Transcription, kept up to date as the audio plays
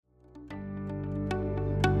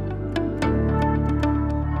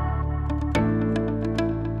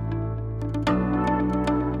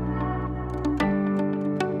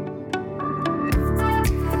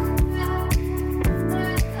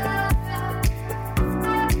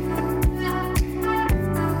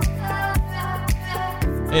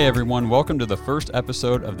Hey everyone, welcome to the first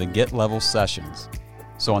episode of the Get Level Sessions.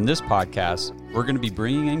 So on this podcast, we're going to be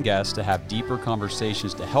bringing in guests to have deeper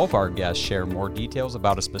conversations to help our guests share more details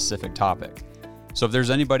about a specific topic. So if there's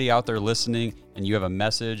anybody out there listening and you have a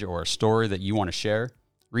message or a story that you want to share,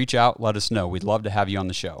 reach out, let us know. We'd love to have you on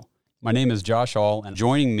the show. My name is Josh Hall, and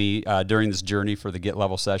joining me during this journey for the Get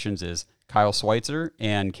Level Sessions is Kyle Schweitzer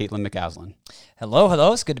and Caitlin McCaslin.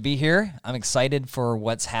 Hello. It's good to be here. I'm excited for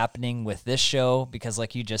what's happening with this show because,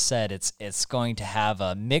 like you just said, it's going to have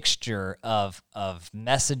a mixture of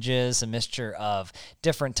messages, a mixture of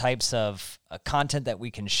different types of content that we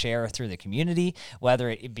can share through the community, whether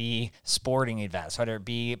it be sporting events, whether it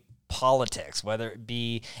be politics, whether it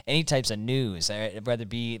be any types of news, whether it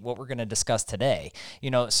be what we're going to discuss today.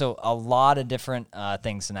 So a lot of different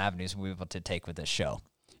things and avenues we'll be able to take with this show.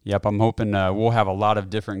 Yep, I'm hoping we'll have a lot of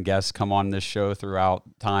different guests come on this show throughout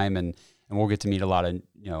time, and we'll get to meet a lot of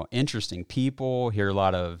interesting people, hear a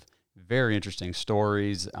lot of very interesting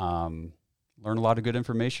stories, learn a lot of good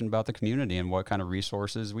information about the community and what kind of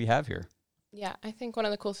resources we have here. Yeah, I think one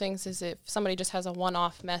of the cool things is if somebody just has a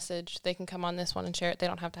one-off message, they can come on this one and share it. They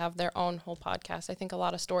don't have to have their own whole podcast. I think a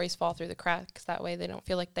lot of stories fall through the cracks that way. They don't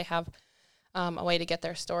feel like they have a way to get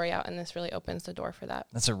their story out, and this really opens the door for that.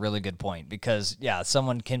 That's a really good point because,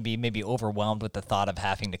 someone can be maybe overwhelmed with the thought of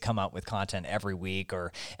having to come out with content every week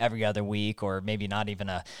or every other week or maybe not even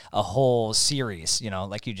a whole series,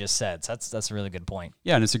 like you just said. So that's a really good point.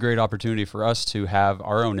 Yeah, and it's a great opportunity for us to have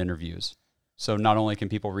our own interviews. So not only can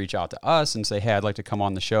people reach out to us and say, hey, I'd like to come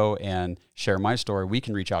on the show and share my story, we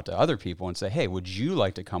can reach out to other people and say, hey, would you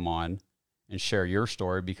like to come on and share your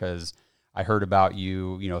story? Because I heard about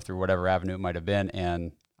you, through whatever avenue it might have been,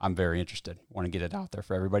 and I'm very interested. Want to get it out there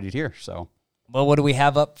for everybody to hear. So, well, what do we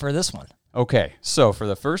have up for this one? Okay, so for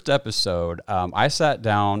the first episode, I sat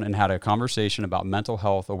down and had a conversation about Mental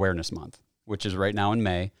Health Awareness Month, which is right now in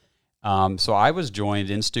May. So I was joined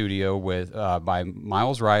in studio with by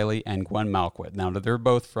Miles Riley and Gwen Malquit. Now, they're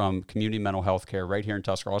both from Community Mental Health Care right here in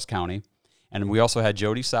Tuscarawas County. And we also had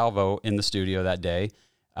Jody Salvo in the studio that day.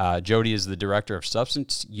 Jody is the Director of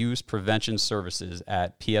Substance Use Prevention Services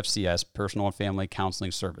at PFCS, Personal and Family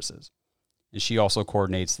Counseling Services. And she also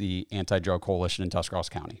coordinates the Anti-Drug Coalition in Tuscarawas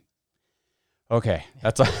County. Okay,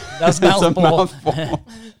 that's a mouthful.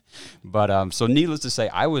 But so needless to say,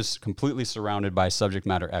 I was completely surrounded by subject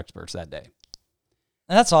matter experts that day.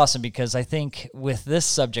 And that's awesome because I think with this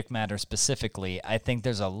subject matter specifically, I think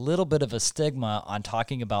there's a little bit of a stigma on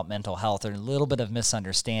talking about mental health or a little bit of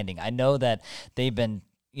misunderstanding. I know that they've been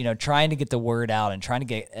trying to get the word out and trying to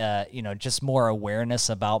get, just more awareness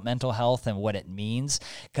about mental health and what it means.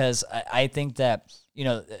 Because I think that,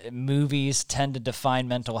 movies tend to define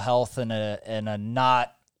mental health in a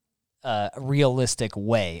not realistic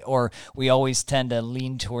way, or we always tend to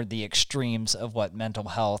lean toward the extremes of what mental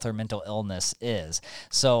health or mental illness is.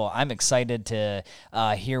 So I'm excited to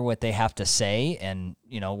hear what they have to say and,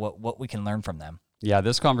 what we can learn from them. Yeah,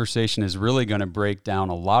 this conversation is really going to break down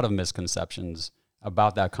a lot of misconceptions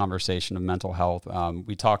about that conversation of mental health.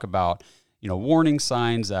 We talk about, warning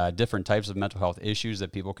signs, different types of mental health issues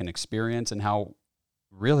that people can experience, and how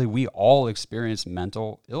really we all experience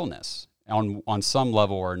mental illness on some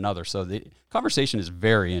level or another. So the conversation is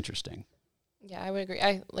very interesting. Yeah, I would agree.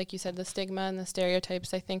 Like you said, the stigma and the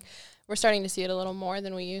stereotypes, I think we're starting to see it a little more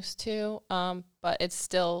than we used to, but it's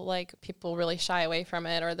still like people really shy away from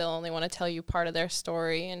it, or they'll only want to tell you part of their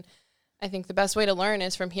story. And I think the best way to learn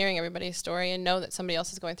is from hearing everybody's story and know that somebody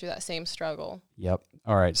else is going through that same struggle. Yep.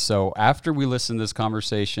 All right. So after we listen to this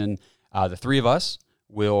conversation, the three of us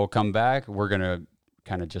will come back. We're going to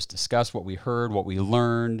kind of just discuss what we heard, what we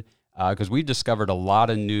learned, because we discovered a lot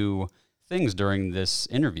of new things during this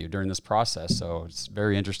interview, during this process. So it's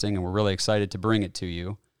very interesting, and we're really excited to bring it to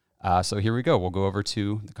you. So here we go. We'll go over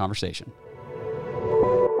to the conversation.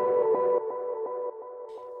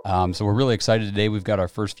 So we're really excited today. We've got our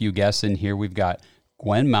first few guests in here. We've got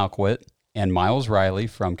Gwen Malquit and Miles Riley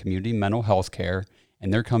from Community Mental Health Care,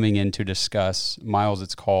 and they're coming in to discuss, Miles,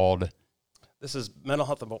 it's called... This is Mental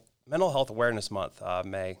Health Awareness Month.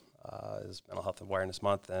 May is Mental Health Awareness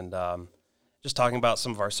Month, and just talking about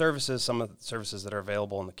some of our services, some of the services that are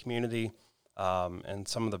available in the community, and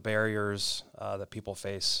some of the barriers that people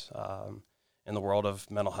face in the world of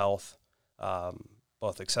mental health,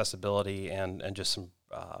 both accessibility and just some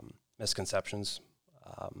misconceptions.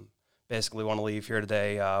 Basically want to leave here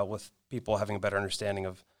today with people having a better understanding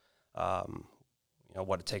of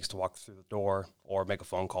what it takes to walk through the door or make a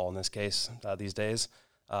phone call in this case these days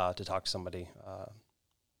to talk to somebody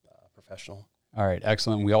professional. All right,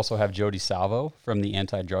 excellent. We also have Jody Salvo from the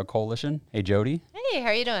Anti-Drug Coalition. Hey, Jody. Hey, how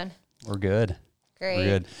are you doing? We're good. Great. We're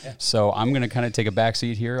good. Yeah. So I'm going to kind of take a back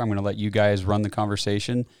seat here. I'm going to let you guys run the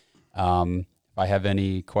conversation. If I have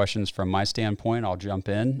any questions from my standpoint, I'll jump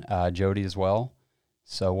in. Jody as well.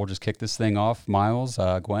 So we'll just kick this thing off. Miles,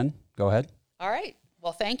 Gwen, go ahead. All right.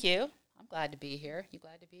 Well, thank you. I'm glad to be here. You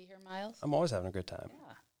glad to be here, Miles? I'm always having a good time.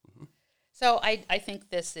 Yeah. Mm-hmm. So I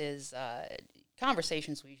think this is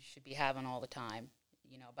conversations we should be having all the time,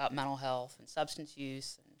 about mental health and substance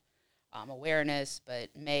use and awareness, but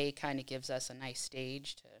May kind of gives us a nice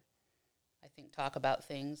stage to, I think, talk about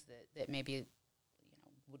things that maybe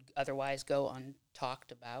would otherwise go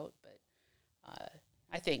untalked about. But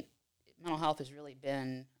I think mental health has really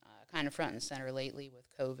been kind of front and center lately with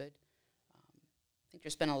COVID. I think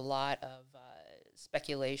there's been a lot of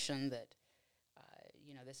speculation that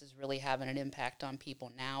this is really having an impact on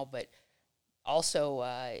people now, but also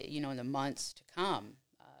in the months to come,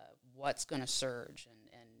 what's going to surge and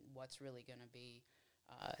what's really going to be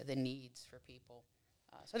the needs for people.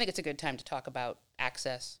 So I think it's a good time to talk about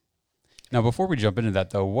access. Now, before we jump into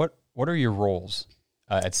that, though, what are your roles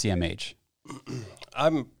at CMH?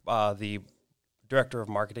 I'm the director of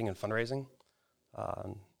marketing and fundraising.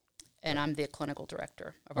 And I'm the clinical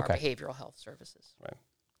director of our behavioral health services. Right.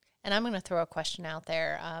 And I'm going to throw a question out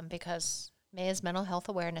there because May is Mental Health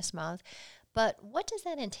Awareness Month. But what does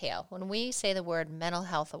that entail? When we say the word mental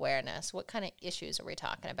health awareness, what kind of issues are we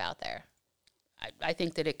talking about there? I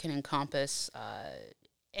think that it can encompass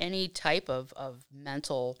any type of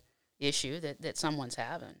mental issue that someone's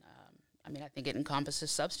having. I think it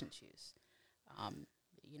encompasses substance use.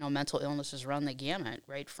 Mental illnesses run the gamut,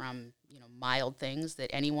 right from, mild things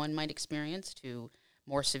that anyone might experience to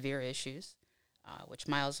more severe issues, which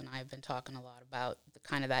Miles and I have been talking a lot about, the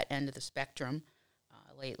kind of that end of the spectrum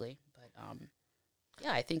lately. But,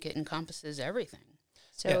 I think it encompasses everything.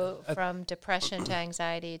 So from depression to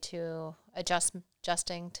anxiety to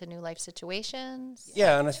adjusting to new life situations?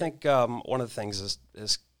 Yeah, and I think one of the things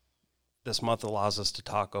is this month allows us to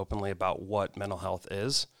talk openly about what mental health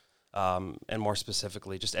is, and more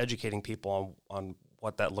specifically, just educating people on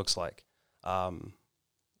what that looks like.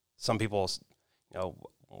 Some people,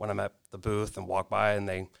 when I'm at the booth and walk by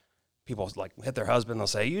and people like hit their husband, they'll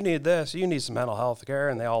say, "You need this, you need some mental health care,"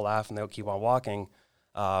 and they all laugh and they'll keep on walking.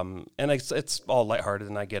 And it's all lighthearted,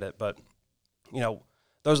 and I get it, but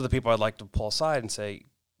those are the people I'd like to pull aside and say,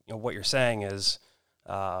 what you're saying is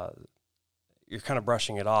you're kind of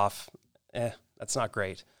brushing it off. That's not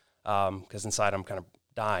great, because inside I'm kind of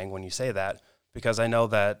dying when you say that, because I know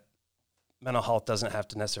that mental health doesn't have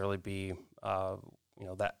to necessarily be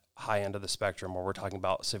that high end of the spectrum where we're talking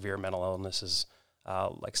about severe mental illnesses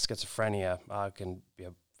like schizophrenia can be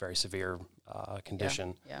a very severe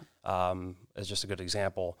condition. Is just a good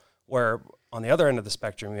example. Where on the other end of the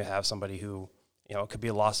spectrum, you have somebody who, it could be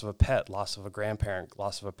a loss of a pet, loss of a grandparent,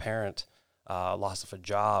 loss of a parent, loss of a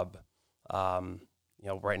job.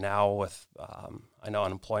 Right now with, I know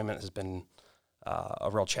unemployment has been a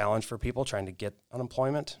real challenge for people trying to get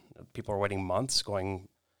unemployment. People are waiting months, going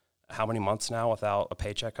how many months now without a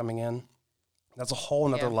paycheck coming in? That's a whole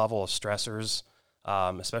nother level of stressors,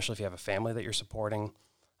 especially if you have a family that you're supporting.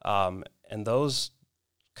 And those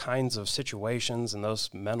kinds of situations and those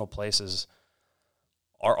mental places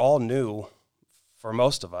are all new for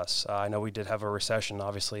most of us. I know we did have a recession,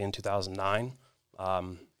 obviously, in 2009.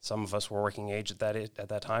 Some of us were working age at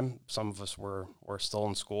that time. Some of us were still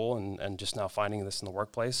in school and just now finding this in the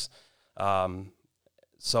workplace.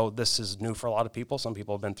 So this is new for a lot of people. Some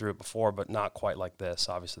people have been through it before, but not quite like this.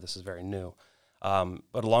 Obviously, this is very new.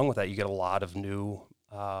 But along with that, you get a lot of new,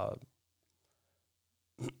 I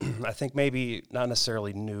think maybe not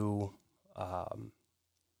necessarily new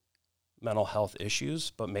mental health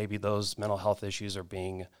issues, but maybe those mental health issues are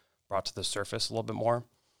being brought to the surface a little bit more.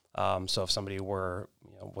 So if somebody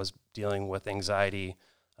was dealing with anxiety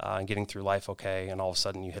and getting through life okay, and all of a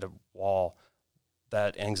sudden you hit a wall,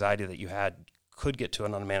 that anxiety that you had could get to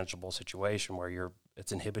an unmanageable situation where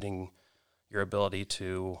it's inhibiting your ability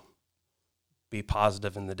to be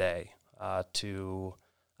positive in the day, to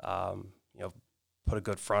put a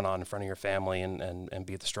good front on in front of your family and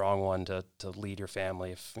be the strong one to lead your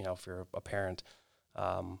family if you're a parent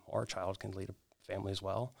or a child can lead a family as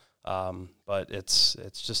well. But it's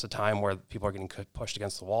just a time where people are getting pushed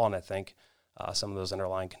against the wall, and I think some of those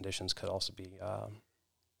underlying conditions could also be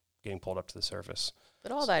getting pulled up to the surface.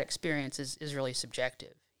 But all that experience is really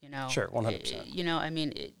subjective, Sure,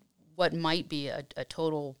 100%. What might be a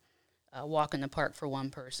total walk in the park for one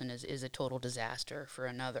person is a total disaster for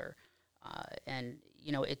another. And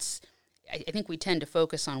I think we tend to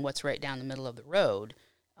focus on what's right down the middle of the road,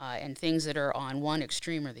 and things that are on one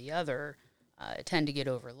extreme or the other tend to get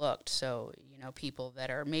overlooked. So, people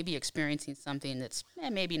that are maybe experiencing something that's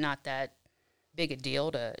maybe not that big a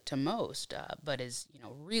deal to most, but is,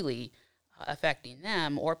 really affecting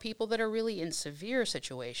them, or people that are really in severe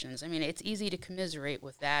situations. I mean, it's easy to commiserate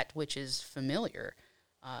with that which is familiar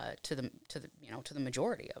to the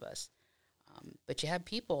majority of us. But you have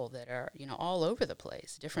people that are, all over the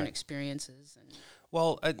place, different experiences. And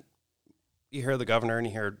well, you hear the governor and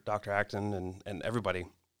you hear Dr. Acton and everybody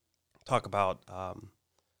talk about,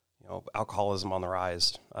 alcoholism on the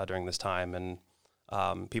rise during this time,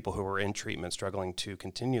 and people who are in treatment struggling to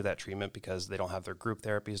continue that treatment because they don't have their group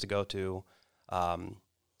therapies to go to.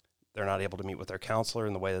 They're not able to meet with their counselor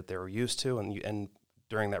in the way that they were used to. And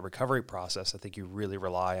during that recovery process, I think you really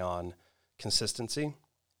rely on consistency.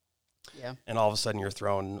 yeah, And all of a sudden you're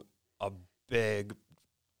throwing a big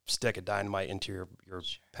stick of dynamite into your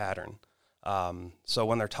pattern. So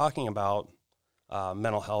when they're talking about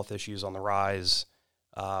mental health issues on the rise,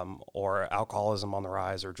 or alcoholism on the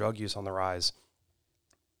rise, or drug use on the rise,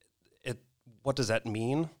 what does that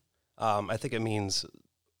mean? I think it means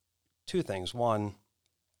two things. One,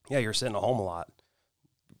 yeah, you're sitting at home a lot.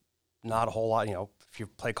 Not a whole lot, if you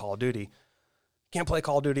play Call of Duty, can't play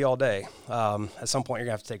Call of Duty all day. At some point, you're going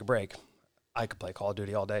to have to take a break. I could play Call of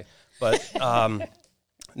Duty all day. But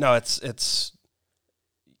no, it's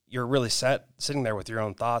you're really sitting there with your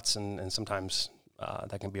own thoughts, and sometimes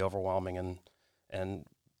that can be overwhelming, and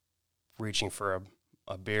reaching for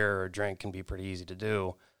a beer or a drink can be pretty easy to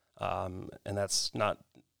do. And that's not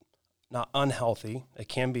unhealthy. It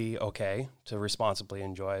can be okay to responsibly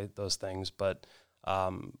enjoy those things, but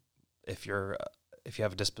if you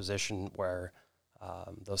have a disposition where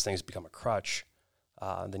those things become a crutch,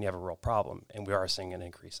 then you have a real problem. And we are seeing an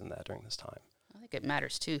increase in that during this time. I think it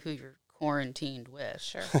matters too who you're quarantined with.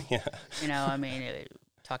 Sure. Yeah.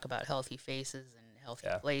 Talk about healthy faces and healthy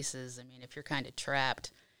places. I mean, if you're kind of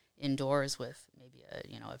trapped indoors with maybe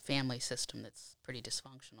a family system that's pretty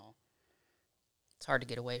dysfunctional, it's hard to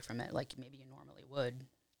get away from it like maybe you normally would.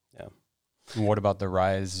 Yeah. And what about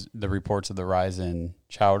the reports of the rise in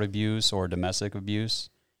child abuse or domestic abuse?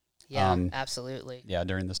 Yeah, absolutely. Yeah,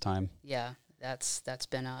 during this time. Yeah, that's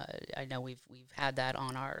been I know we've had that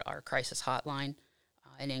on our crisis hotline,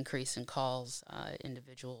 an increase in calls,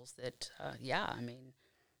 individuals that,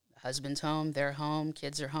 husband's home, they're home,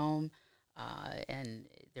 kids are home, and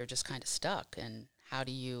they're just kind of stuck. And how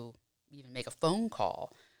do you even make a phone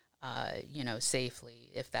call,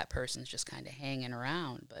 safely if that person's just kind of hanging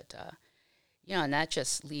around? But, and that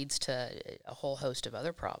just leads to a whole host of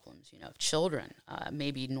other problems. If children,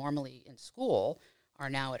 maybe normally in school,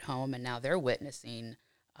 are now at home and now they're witnessing,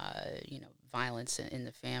 violence in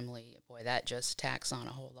the family, boy, that just tacks on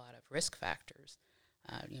a whole lot of risk factors.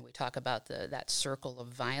 We talk about that circle of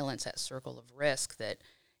violence, that circle of risk that,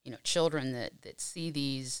 children that see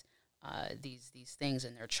these things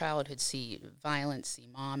in their childhood, see violence, see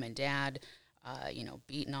mom and dad,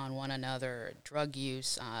 beating on one another, drug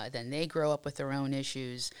use, then they grow up with their own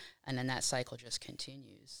issues, and then that cycle just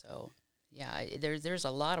continues. So, yeah, there's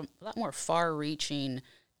a lot more far-reaching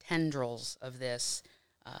tendrils of this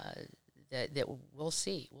that we'll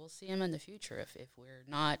see. We'll see them in the future if we're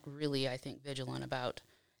not really, I think, vigilant about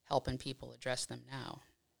helping people address them now.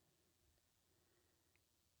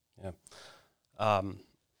 Yeah. I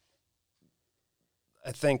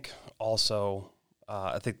think also,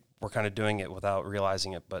 I think we're kind of doing it without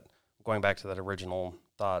realizing it, but going back to that original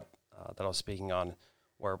thought that I was speaking on,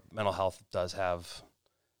 where mental health does have,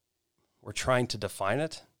 we're trying to define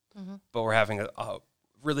it, but we're having a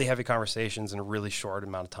really heavy conversations in a really short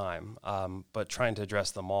amount of time, but trying to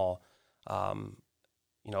address them all. One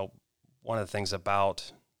of the things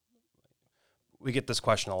about, we get this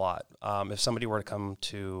question a lot. If somebody were to come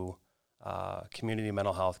to community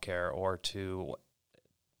mental health care or to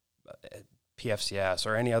PFCS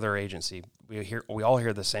or any other agency, we all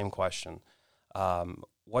hear the same question.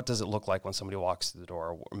 What does it look like when somebody walks through the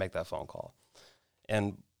door or make that phone call?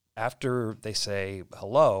 And after they say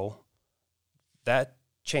hello, that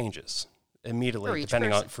changes immediately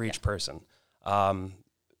depending on each person.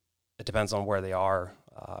 It depends on where they are.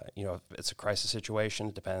 If it's a crisis situation,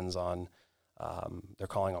 it depends on they're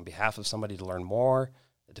calling on behalf of somebody to learn more.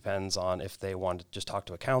 It depends on if they want to just talk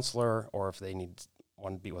to a counselor or if they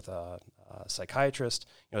want to be with a psychiatrist.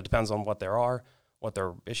 It depends on what their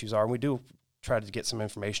issues are. And we do try to get some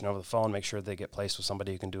information over the phone, make sure they get placed with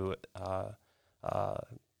somebody who can do it.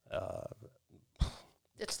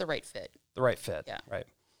 It's the right fit. The right fit, yeah. Right.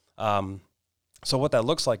 So what that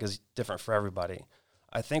looks like is different for everybody.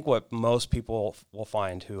 I think what most people will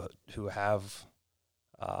find who have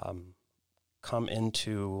come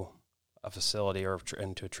into a facility or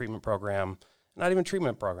into a treatment program, not even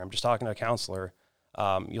treatment program, just talking to a counselor,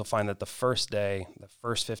 you'll find that the first day, the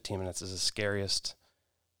first 15 minutes is the scariest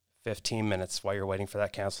 15 minutes while you're waiting for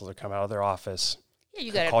that counselor to come out of their office. Yeah,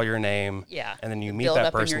 you got to call your name. Yeah. And then you meet build that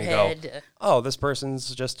up in person your and go, head, oh, this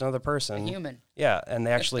person's just another person. a human. Yeah. And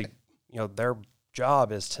they actually, their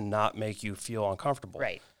job is to not make you feel uncomfortable.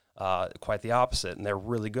 Right. Quite the opposite. And they're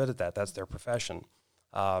really good at that. That's their profession.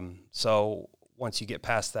 So once you get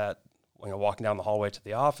past that, walking down the hallway to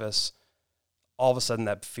the office, all of a sudden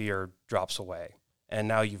that fear drops away. And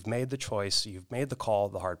now you've made the choice. You've made the call,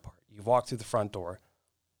 the hard part. You've walked through the front door,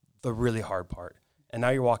 the really hard part. And now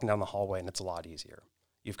you're walking down the hallway, and it's a lot easier.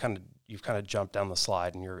 You've kind of jumped down the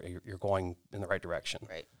slide, and you're going in the right direction.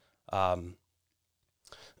 Right.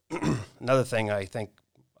 Another thing I think,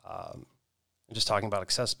 just talking about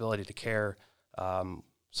accessibility to care,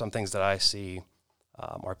 some things that I see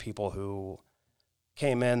are people who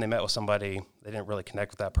came in, they met with somebody, they didn't really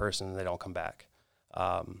connect with that person, and they don't come back.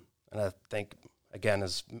 And I think, again,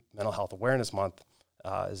 as Mental Health Awareness Month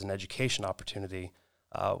is an education opportunity.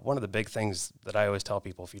 One of the big things that I always tell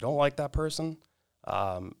people, if you don't like that person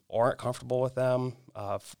or aren't comfortable with them,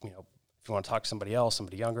 if you want to talk to somebody else,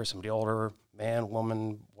 somebody younger, somebody older, man,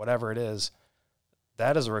 woman, whatever it is,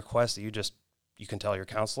 that is a request that you can tell your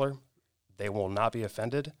counselor. They will not be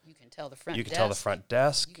offended. You can tell the front desk. You can tell the front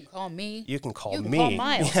desk. You can call me. You can call You can me. call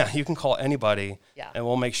Miles. Yeah, you can call anybody. Yeah. And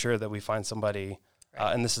we'll make sure that we find somebody.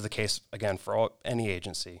 Right. And this is the case, again, for any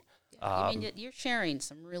agency. Yeah, I mean, you're sharing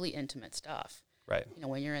some really intimate stuff. Right.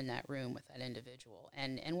 When you're in that room with that individual,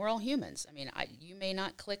 and we're all humans. I mean, you may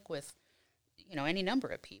not click with, any number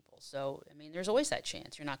of people. So, I mean, there's always that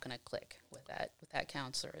chance you're not going to click with that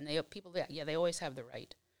counselor. And they always have the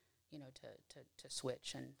right, to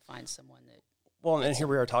switch and find someone that. Well, and here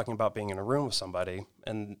we are talking about being in a room with somebody,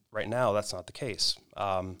 and right now that's not the case.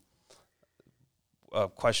 A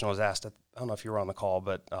question was asked, I don't know if you were on the call,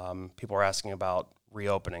 but people were asking about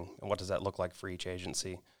reopening and what does that look like for each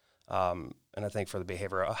agency. And I think for the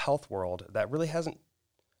behavioral health world,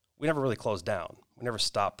 we never really closed down. We never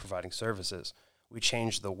stopped providing services. We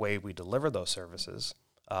changed the way we deliver those services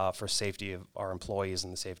for safety of our employees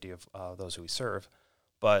and the safety of those who we serve.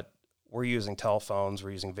 But we're using telephones,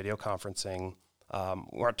 we're using video conferencing.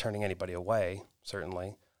 We aren't turning anybody away,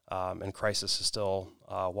 certainly. And crisis is still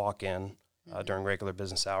walk-in during regular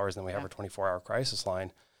business hours. Then we have our 24-hour crisis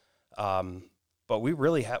line. But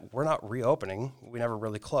we're not reopening. We never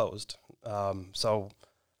really closed. So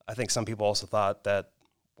I think some people also thought that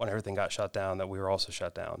when everything got shut down, that we were also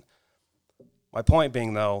shut down. My point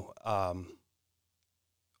being, though,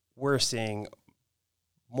 we're seeing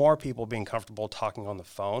more people being comfortable talking on the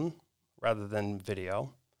phone rather than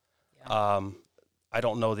video. Yeah. I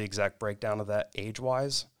don't know the exact breakdown of that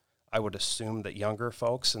age-wise. I would assume that younger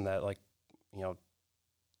folks in that,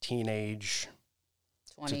 teenage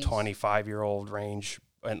 20s. to 25-year-old range,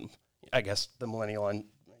 and I guess the millennial and,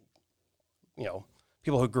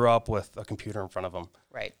 people who grew up with a computer in front of them,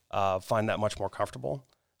 right, find that much more comfortable.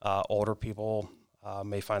 Older people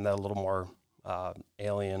may find that a little more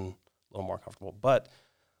alien, a little more comfortable. But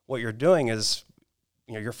what you're doing is,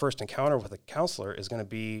 your first encounter with a counselor is going to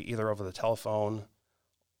be either over the telephone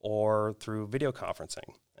or through video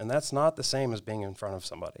conferencing. And that's not the same as being in front of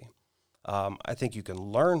somebody. I think you can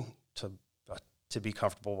learn to be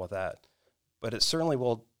comfortable with that, but it certainly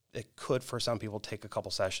could for some people take a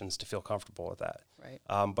couple sessions to feel comfortable with that. Right.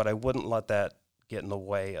 But I wouldn't let that get in the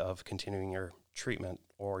way of continuing your treatment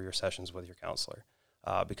or your sessions with your counselor,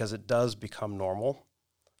 because it does become normal.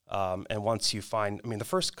 And once you the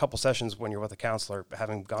first couple sessions when you're with a counselor,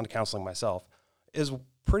 having gone to counseling myself, is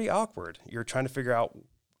pretty awkward. You're trying to figure out,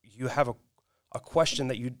 you have a question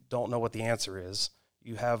that you don't know what the answer is.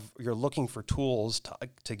 You're looking for tools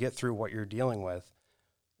to get through what you're dealing with.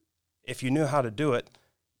 If you knew how to do it,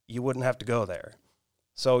 you wouldn't have to go there.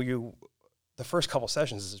 So the first couple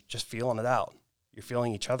sessions is just feeling it out. You're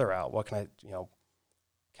feeling each other out. What if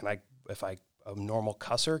I'm a normal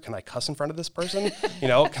cusser, can I cuss in front of this person?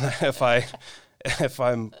 If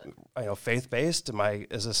I'm faith-based,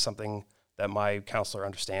 is this something that my counselor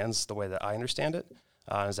understands the way that I understand it?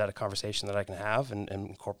 Is that a conversation that I can have and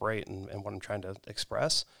incorporate in what I'm trying to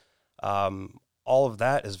express? All of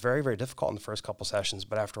that is very, very difficult in the first couple sessions,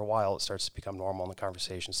 but after a while it starts to become normal and the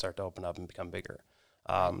conversations start to open up and become bigger.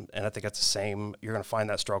 And I think that's the same. You're going to find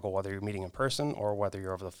that struggle whether you're meeting in person or whether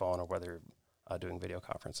you're over the phone or whether you're doing video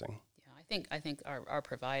conferencing. Yeah, I think our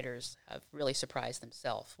providers have really surprised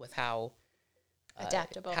themselves with how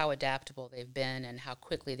adaptable they've been and how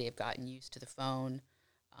quickly they've gotten used to the phone.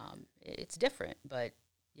 It's different, but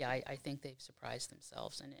yeah, I think they've surprised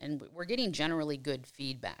themselves, and we're getting generally good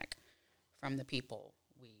feedback from the people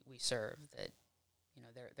we serve, that you know,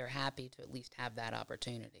 they're happy to at least have that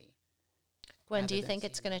opportunity. Gwen, do rather you than think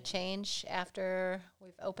it's seeing going to change after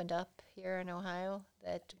we've opened up here in Ohio,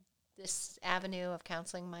 that this avenue of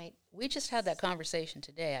counseling might? We just had that conversation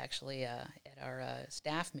today, actually, at our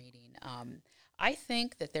staff meeting. I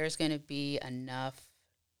think that there's going to be enough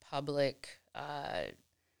public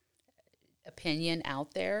opinion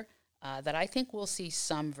out there that I think we'll see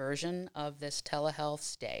some version of this telehealth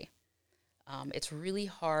stay. It's really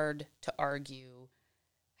hard to argue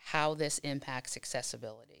how this impacts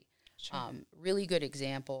accessibility. Sure. Really good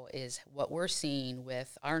example is what we're seeing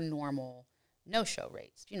with our normal no-show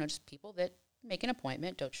rates. You know, just people that make an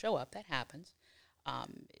appointment, don't show up. That happens.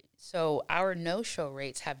 So our no-show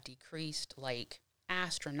rates have decreased like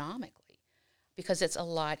astronomically because it's a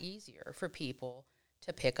lot easier for people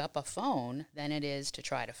to pick up a phone than it is to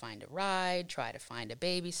try to find a ride, try to find a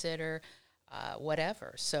babysitter,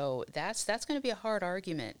 whatever. So that's going to be a hard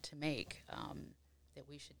argument to make, that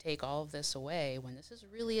we should take all of this away when this has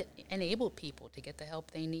really enabled people to get the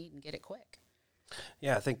help they need and get it quick.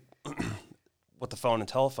 Yeah, I think what the phone and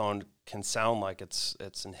telephone can sound like it's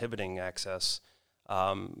inhibiting access,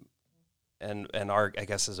 and our, I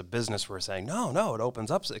guess as a business we're saying no, it opens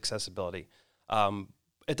up accessibility.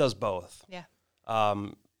 It does both. Yeah.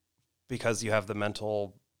 Because you have the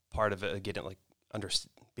mental part of it, getting like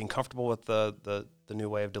being comfortable with the new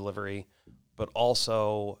way of delivery, but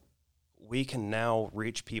also we can now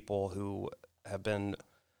reach people who have been,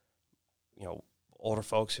 you know, older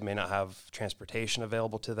folks who may not have transportation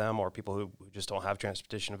available to them, or people who just don't have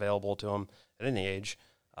transportation available to them at any age.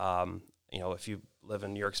 You know, if you live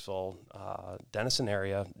in Yorksville, Denison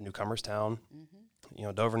area, Newcomerstown, you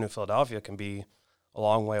know, Dover, New Philadelphia can be a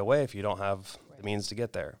long way away if you don't have the means to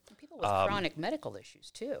get there. And people with chronic medical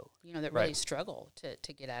issues too, you know, that really Right. struggle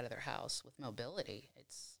to get out of their house with mobility.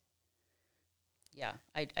 It's, yeah,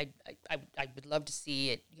 I would love to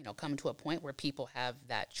see it, you know, come to a point where people have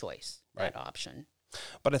that choice, that Right. option.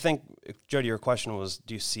 But I think, Jody, your question was,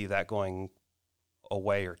 do you see that going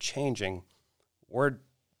away or changing?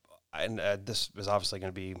 This is obviously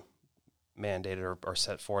going to be mandated or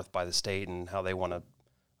set forth by the state and how they want to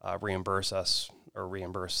reimburse us or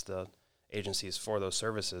reimburse the agencies for those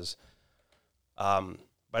services. But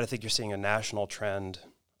I think you're seeing a national trend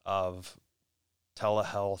of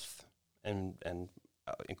telehealth and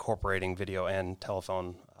incorporating video and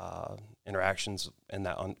telephone interactions in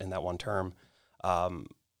that one term,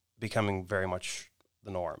 becoming very much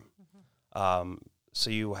the norm. So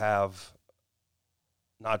you have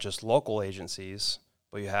not just local agencies,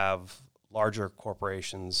 but you have larger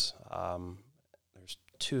corporations. There's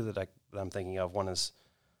two that I'm thinking of. One is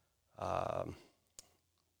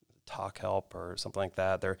Talk Help or something like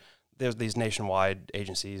that. There's these nationwide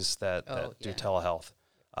agencies that do telehealth.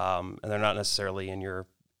 And they're not necessarily in your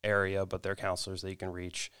area, but they're counselors that you can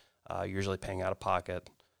reach, usually paying out of pocket.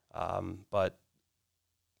 But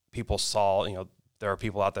people saw, you know, there are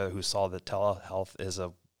people out there who saw that telehealth is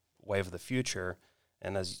a wave of the future.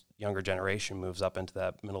 And as younger generation moves up into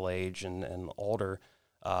that middle age and older,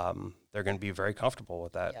 they're going to be very comfortable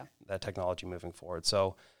with that technology moving forward.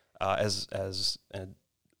 So as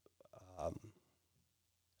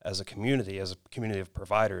a community of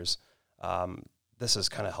providers, this has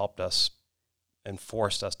kind of helped us and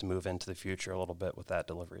forced us to move into the future a little bit with that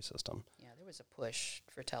delivery system. Yeah, there was a push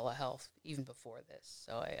for telehealth even before this.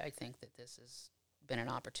 So I think that this has been an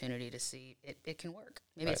opportunity to see it can work.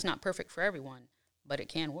 Maybe Right. it's not perfect for everyone, but it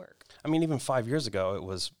can work. I mean, even 5 years ago, it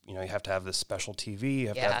was, you know, you have to have this special TV, you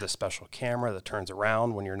have to have this special camera that turns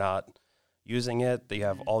around when you're not using it. That you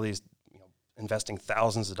have all these, you know, investing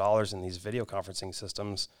thousands of dollars in these video conferencing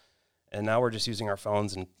systems, and now we're just using our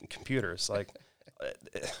phones and computers. Like,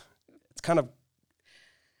 it's kind of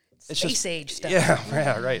Space age stuff.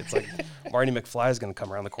 Yeah, right. It's like Marty McFly is going to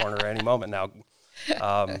come around the corner at any moment now,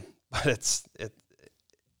 but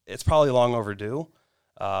it's probably long overdue.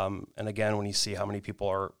 And again, when you see how many people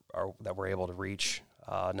are that we're able to reach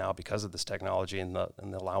now because of this technology and the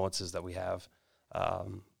allowances that we have,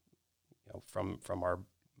 you know, from our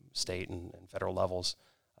state and federal levels,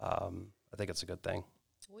 I think it's a good thing.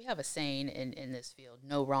 We have a saying in this field: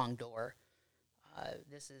 no wrong door.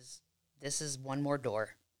 This is one more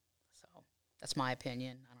door. So that's my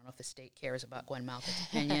opinion. I don't know if the state cares about Gwen Malcott's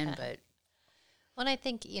opinion, but Well, and I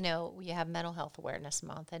think, you know, we have Mental Health Awareness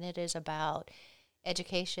Month, and it is about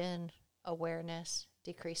education, awareness,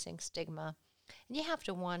 decreasing stigma. And you have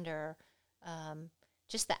to wonder,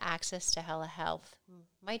 just the access to telehealth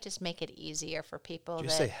might just make it easier for people. Did you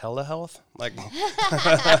that say telehealth? Like,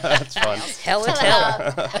 that's fun.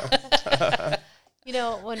 telehealth. You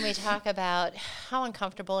know, when we talk about how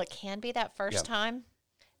uncomfortable it can be that first Yeah.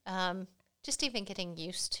 time, just even getting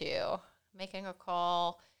used to making a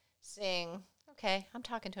call, seeing, okay, I'm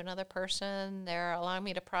talking to another person. They're allowing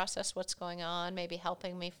me to process what's going on, maybe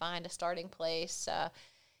helping me find a starting place.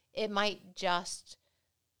 It might just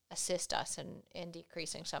assist us in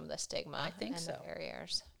decreasing some of the stigma I think and so. the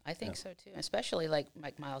barriers. I think so too, especially like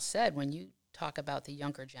Mike Miles said, when you talk about the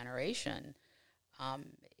younger generation,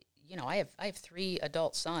 you know, I have 3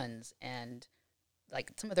 adult sons, and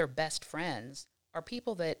like some of their best friends are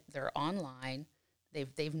people that they're online.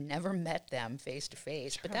 They've never met them face to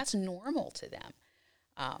face, but that's normal to them.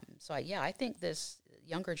 So I think this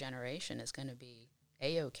younger generation is going to be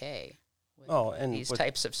A-okay with and these with-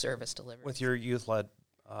 types of service delivery. With your youth-led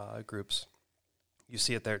groups, you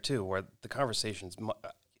see it there too, where the conversations,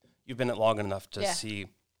 you've been it long enough to see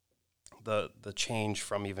the change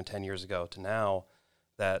from even 10 years ago to now,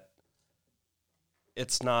 that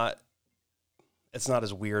it's not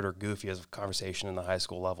as weird or goofy as a conversation in the high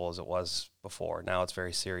school level as it was before. Now it's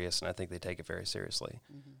very serious, and I think they take it very seriously.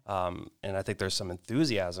 And I think there's some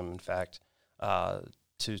enthusiasm, in fact,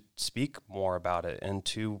 to speak more about it and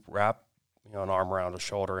to wrap an arm around a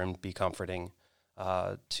shoulder and be comforting.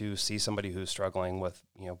 To see somebody who's struggling with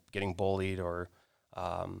getting bullied, or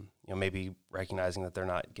maybe recognizing that they're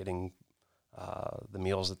not getting the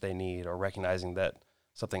meals that they need, or recognizing that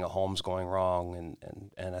something at home's going wrong,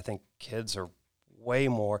 and I think kids are way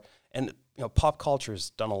more, and pop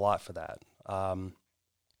culture's done a lot for that.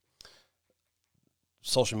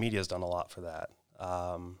 Social media's done a lot for that.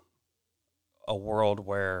 A world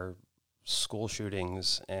where school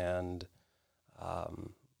shootings and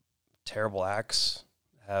terrible acts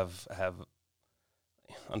have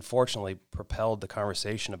unfortunately propelled the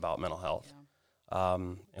conversation about mental health.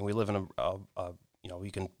 And we live in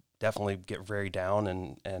we can definitely get very down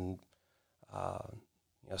and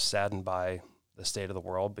saddened by the state of the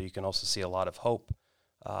world, but you can also see a lot of hope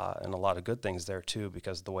and a lot of good things there too,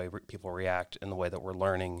 because of the way people react and the way that we're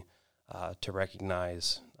learning to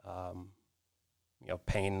recognize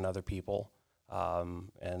pain in other people,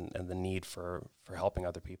 and the need for helping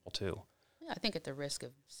other people too. Yeah, I think at the risk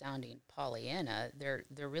of sounding Pollyanna, there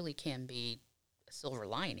really can be a silver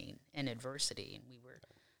lining in adversity. And we were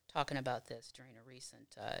talking about this during a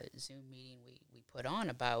recent Zoom meeting we put on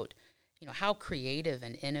about, how creative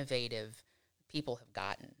and innovative people have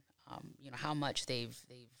gotten. How much they've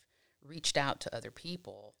reached out to other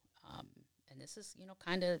people. And this is,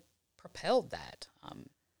 kind of propelled that.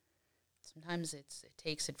 Sometimes it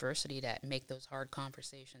takes adversity to make those hard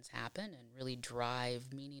conversations happen and really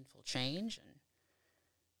drive meaningful change.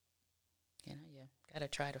 And, you got to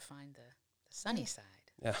try to find the sunny side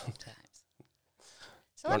sometimes.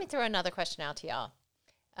 So let me throw another question out to y'all.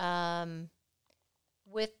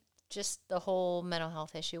 With just the whole mental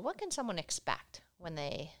health issue, what can someone expect when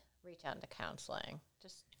they reach out into counseling?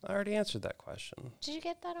 I already answered that question. Did you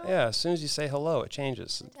get that on? Yeah, as soon as you say hello, it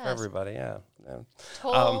changes It for does. everybody. Yeah.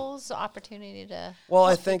 Tools, opportunity to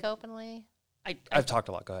I speak think openly. I've talked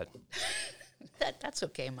a lot. Go ahead. That's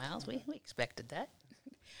okay, Miles. We expected that.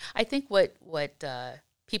 I think what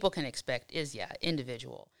people can expect is,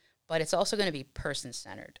 individual, but it's also going to be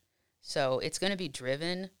person-centered. So it's going to be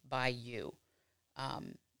driven by you.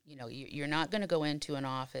 You're not going to go into an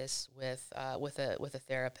office with a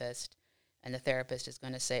therapist, and the therapist is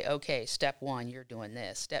going to say, okay, step 1, you're doing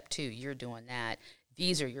this. Step 2, you're doing that.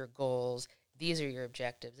 These are your goals. These are your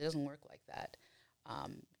objectives. It doesn't work like that.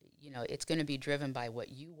 It's going to be driven by what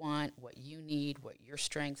you want, what you need, what your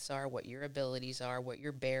strengths are, what your abilities are, what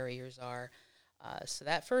your barriers are. So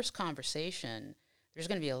that first conversation, there's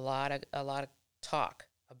going to be a lot of talk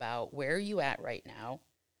about where are you at right now,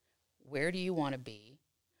 where do you want to be,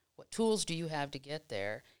 what tools do you have to get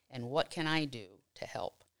there, and what can I do to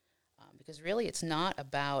help? Because really it's not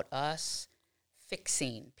about us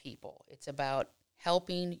fixing people. It's about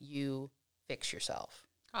helping you fix yourself.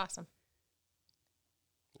 Awesome.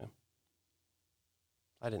 Yeah.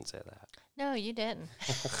 I didn't say that. No, you didn't.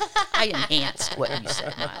 I enhanced what you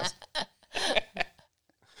said, Miles.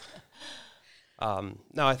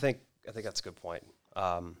 No, I think that's a good point.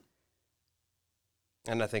 And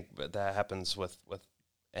I think that happens with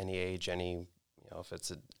any age, if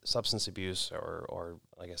it's a substance abuse or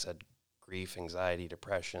like I said, grief, anxiety,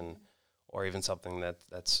 depression, or even something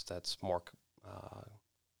that's more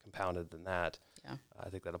compounded than that. Yeah. I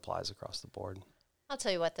think that applies across the board. I'll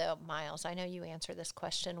tell you what, though, Miles, I know you answer this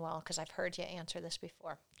question well because I've heard you answer this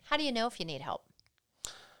before. How do you know if you need help?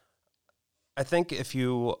 I think if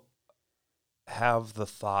you have the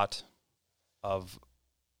thought of,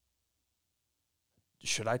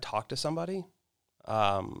 should I talk to somebody?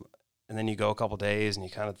 And then you go a couple days and you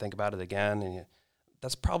kind of think about it again, and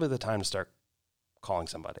that's probably the time to start calling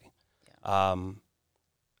somebody. For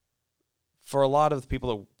a lot of the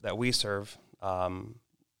people that we serve,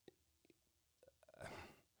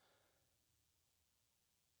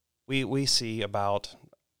 we see about,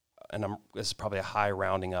 and this is probably a high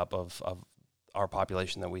rounding up of our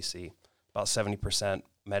population that we see, about 70%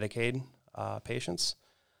 Medicaid patients.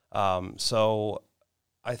 So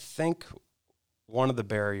I think one of the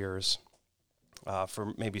barriers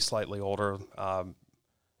for maybe slightly older,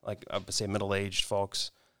 like I would say middle-aged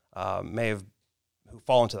folks, may have who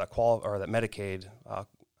fall into that that Medicaid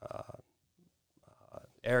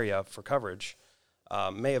area for coverage,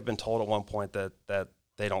 may have been told at one point that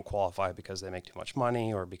they don't qualify because they make too much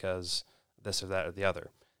money or because this or that or the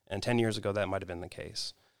other. And 10 years ago, that might have been the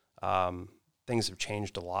case. Things have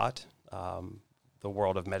changed a lot. The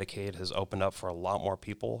world of Medicaid has opened up for a lot more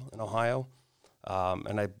people in Ohio.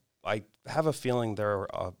 And I have a feeling there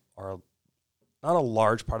are not a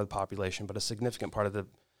large part of the population, but a significant part of the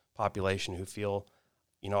population who feel,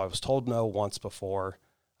 I was told no once before,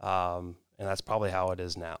 and that's probably how it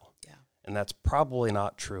is now. Yeah. And that's probably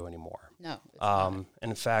not true anymore. No. It's not.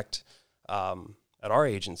 And in fact, at our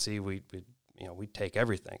agency, we take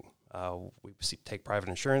everything. We take private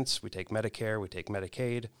insurance, we take Medicare, we take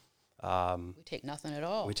Medicaid. We take nothing at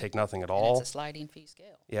all. We take nothing at And all. it's a sliding fee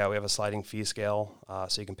scale. Yeah, we have a sliding fee scale,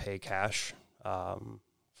 so you can pay cash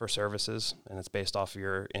for services, and it's based off of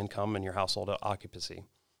your income and your household occupancy.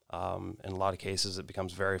 In a lot of cases, it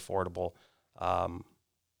becomes very affordable.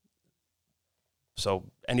 So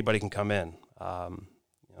anybody can come in.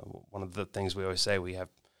 One of the things we always say, there's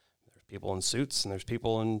people in suits and there's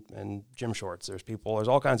people in gym shorts. There's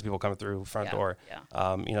all kinds of people coming through front door.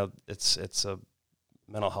 Yeah. It's a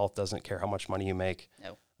mental health doesn't care how much money you make.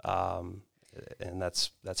 No. And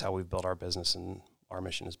that's how we've built our business, and our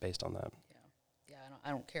mission is based on that. Yeah. I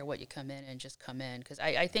don't care what you come in and just come in, because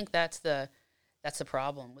I think that's the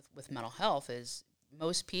problem with mental health is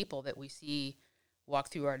most people that we see walk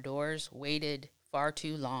through our doors waited far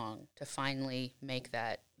too long to finally make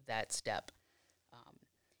that step.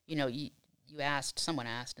 Someone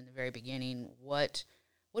asked in the very beginning, what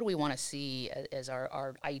do we want to see as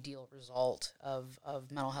our ideal result of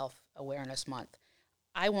Mental Health Awareness Month?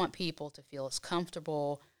 I want people to feel as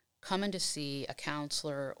comfortable coming to see a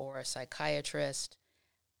counselor or a psychiatrist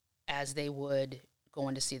as they would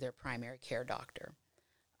going to see their primary care doctor.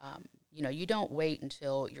 You don't wait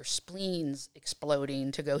until your spleen's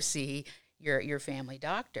exploding to go see your family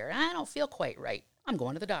doctor. I don't feel quite right. I'm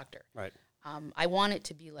going to the doctor. Right. I want it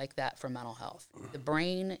to be like that for mental health. The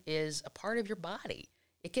brain is a part of your body.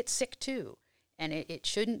 It gets sick too, and it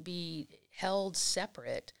shouldn't be held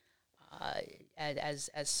separate as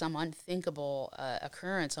some unthinkable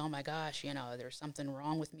occurrence. Oh my gosh, there's something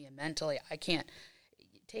wrong with me mentally. I can't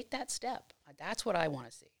take that step. That's what I want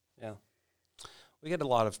to see. Yeah. We get a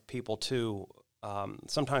lot of people too.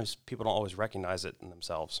 Sometimes people don't always recognize it in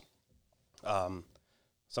themselves.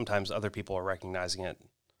 Sometimes other people are recognizing it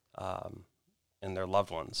in their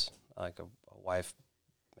loved ones. Like a wife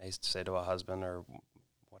may say to a husband, or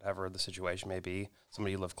whatever the situation may be,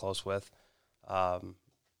 somebody you live close with,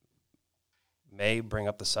 may bring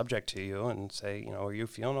up the subject to you and say, are you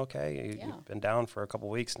feeling okay? You've been down for a couple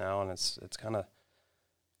of weeks now, and it's kind of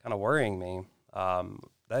worrying me.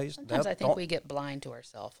 Sometimes I think we get blind to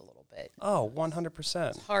ourselves a little bit. Oh, 100%.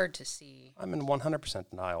 It's hard to see. I'm in 100%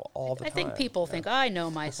 denial all the time. I think people think, I know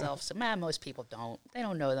myself. So most people don't. They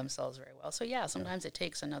don't know themselves very well. So, sometimes it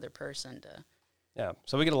takes another person to... Yeah,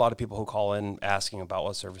 so we get a lot of people who call in asking about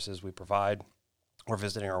what services we provide, or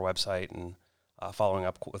visiting our website and following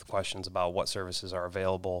up with questions about what services are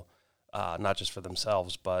available, not just for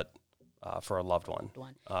themselves, but for a loved one.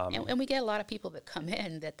 And we get a lot of people that come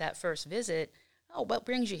in that first visit, oh, what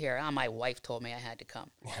brings you here? My wife told me I had to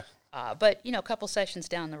come. Yeah. But, a couple sessions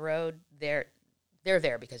down the road, they're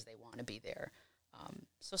there because they want to be there.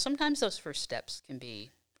 So sometimes those first steps can be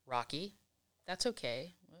rocky. That's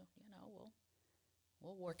okay.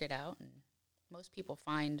 We'll work it out, and most people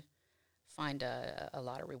find a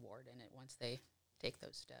lot of reward in it once they take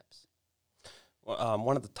those steps. Well,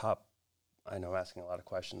 one of the top, I know I'm asking a lot of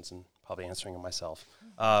questions and probably answering them myself.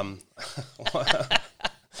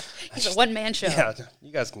 It's a one-man show. Yeah,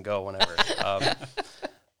 you guys can go whenever.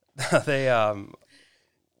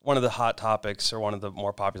 One of the hot topics, or one of the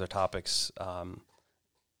more popular topics,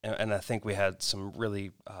 and I think we had some really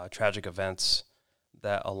tragic events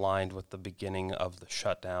that aligned with the beginning of the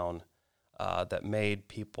shutdown, that made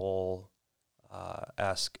people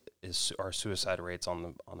ask, are suicide rates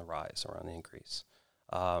on the rise or on the increase?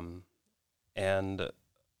 And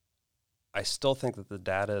I still think that the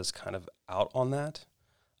data is kind of out on that.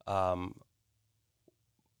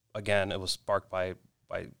 Again, it was sparked by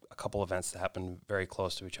by a couple events that happened very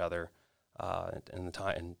close to each other in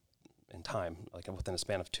time, like within a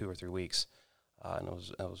span of 2 or 3 weeks, and it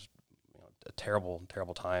was a terrible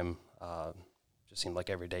time. Just seemed like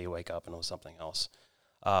every day you wake up and it was something else.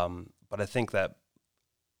 But I think that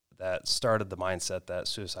started the mindset that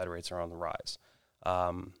suicide rates are on the rise.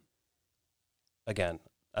 Again,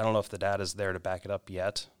 I don't know if the data is there to back it up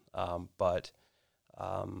yet, but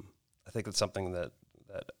I think it's something that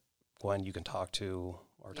Gwen, you can talk to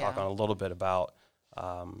or talk on a little bit about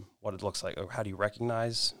what it looks like, or how do you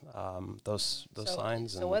recognize those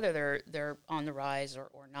signs? So whether they're on the rise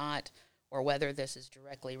or not, or whether this is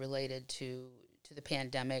directly related to the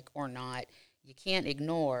pandemic or not, you can't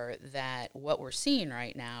ignore that what we're seeing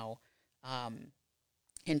right now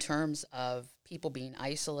in terms of people being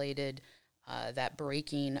isolated, that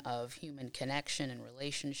breaking of human connection and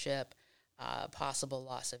relationship, possible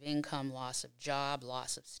loss of income, loss of job,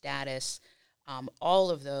 loss of status, all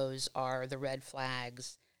of those are the red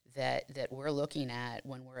flags that we're looking at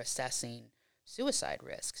when we're assessing suicide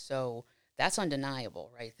risk. So that's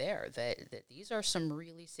undeniable right there, that these are some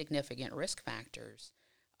really significant risk factors.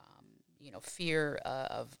 Fear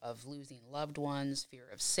of losing loved ones, fear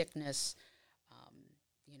of sickness,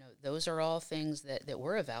 those are all things that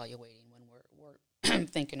we're evaluating when we're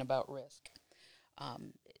thinking about risk.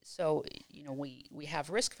 So we have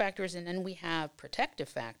risk factors, and then we have protective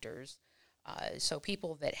factors. So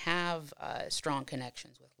people that have strong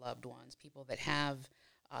connections with loved ones, people that have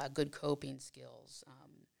good coping skills,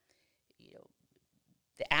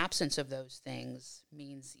 the absence of those things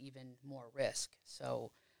means even more risk.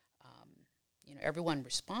 So, everyone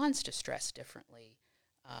responds to stress differently,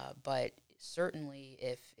 but certainly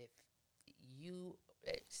if you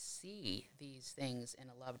see these things in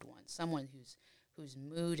a loved one, someone whose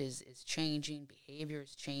mood is changing, behavior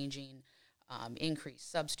is changing,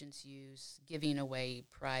 increased substance use, giving away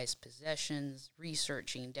prized possessions,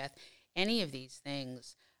 researching death, any of these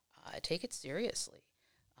things, take it seriously.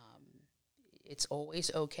 It's always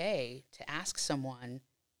okay to ask someone,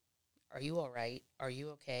 are you all right? Are you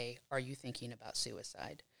okay? Are you thinking about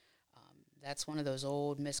suicide? That's one of those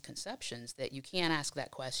old misconceptions that you can't ask that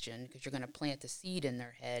question because you're going to plant the seed in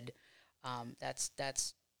their head.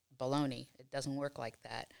 That's baloney. It doesn't work like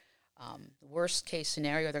that. Worst case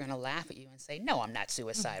scenario, they're going to laugh at you and say, no, I'm not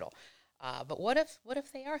suicidal. But what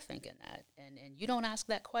if they are thinking that? And you don't ask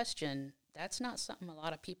that question, that's not something a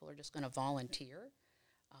lot of people are just going to volunteer.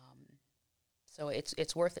 So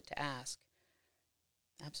it's worth it to ask.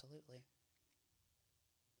 Absolutely.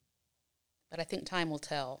 But I think time will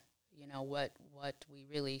tell, what we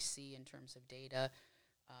really see in terms of data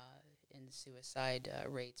in suicide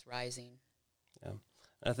rates rising. Yeah.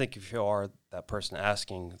 And I think if you are that person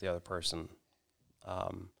asking the other person,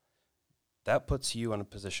 that puts you in a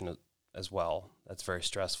position as well that's very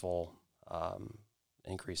stressful,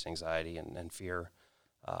 increased anxiety and fear.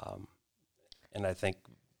 And I think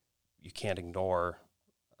you can't ignore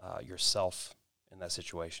yourself in that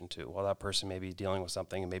situation too. While that person may be dealing with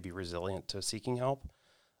something and may be resilient to seeking help,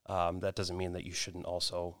 that doesn't mean that you shouldn't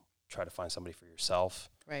also try to find somebody for yourself.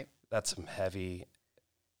 Right. That's a heavy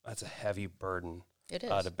burden It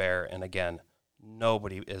is. to bear. And again,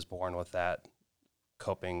 nobody is born with that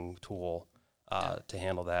coping tool to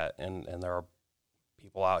handle that. And there are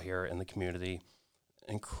people out here in the community,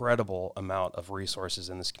 incredible amount of resources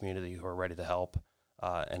in this community who are ready to help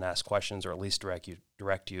and ask questions, or at least direct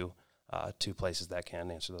you to places that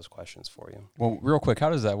can answer those questions for you. Well, real quick, how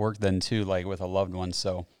does that work then too, like with a loved one?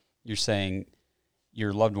 So you're saying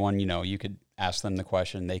your loved one, you could ask them the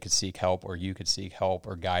question, they could seek help, or you could seek help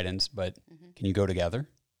or guidance, but can you go together?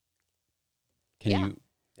 Can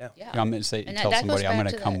you come and say, tell somebody, I'm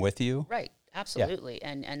going to come with you? Right. Absolutely. Yeah.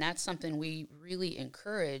 And that's something we really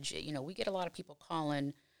encourage. We get a lot of people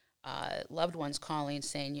calling, loved ones calling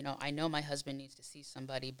saying, I know my husband needs to see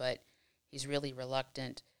somebody, but he's really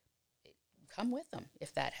reluctant. Come with him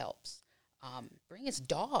if that helps. Bring his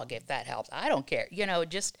dog if that helps. I don't care.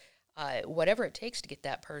 Just whatever it takes to get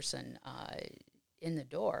that person in the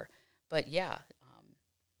door. But yeah,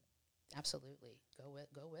 absolutely.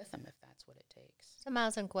 Go with them if that's what it takes. So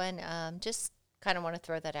Miles and Gwen, just kind of want to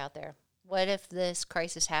throw that out there. What if this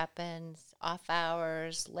crisis happens off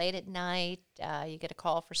hours, late at night, you get a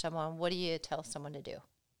call for someone? What do you tell someone to do?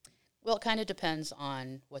 Well, it kind of depends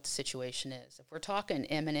on what the situation is. If we're talking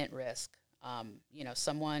imminent risk,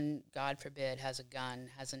 someone, God forbid, has a gun,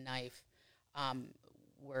 has a knife,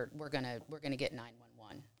 we're gonna get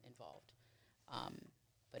 911 involved.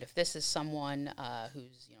 But if this is someone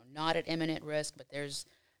who's not at imminent risk, but there's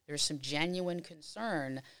some genuine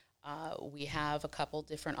concern, we have a couple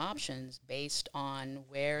different options based on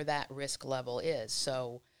where that risk level is.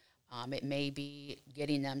 So it may be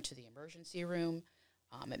getting them to the emergency room,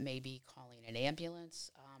 it may be calling an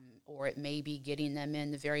ambulance, or it may be getting them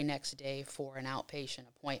in the very next day for an outpatient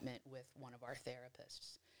appointment with one of our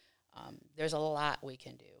therapists. There's a lot we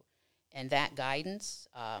can do. And that guidance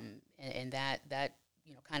and that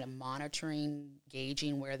kind of monitoring,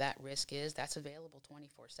 gauging where that risk is, that's available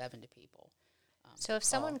 24/7 to people. So if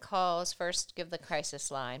someone calls, first give the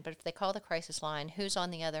crisis line, but if they call the crisis line, who's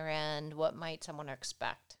on the other end? What might someone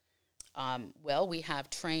expect? Well, we have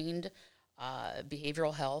trained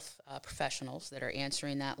behavioral health professionals that are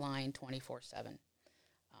answering that line 24/7.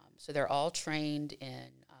 So they're all trained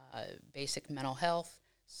in basic mental health,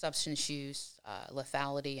 substance use,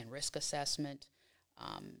 lethality, and risk assessment.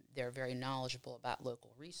 They're very knowledgeable about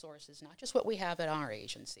local resources, not just what we have at our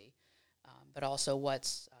agency, but also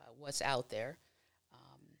what's out there.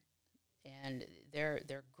 And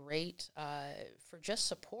they're great for just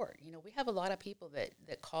support. You know, we have a lot of people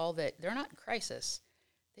that call that they're not in crisis.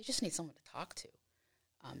 They just need someone to talk to.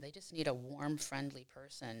 They just need a warm, friendly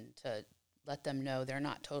person to let them know they're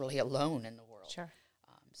not totally alone in the world. Sure.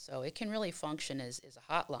 So it can really function as a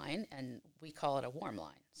hotline, and we call it a warm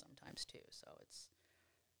line sometimes too. So it's,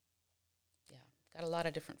 got a lot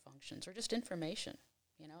of different functions, or just information.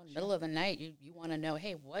 You know, in the middle of the night, you want to know,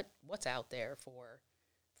 hey, what's out there for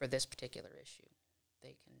this particular issue.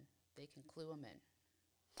 They can clue them in.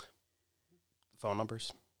 Phone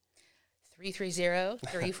numbers?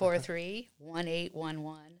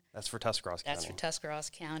 330-343-1811. That's for Tuscarawas County. That's for Tuscarawas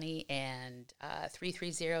County, and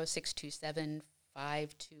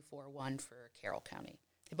 330-627-5241 for Carroll County.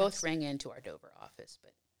 They both ring into our Dover office,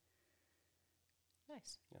 but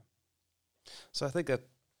Nice. Yeah. So I think that,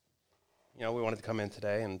 we wanted to come in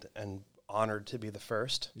today and honored to be the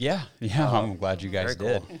first. Yeah. I'm glad you guys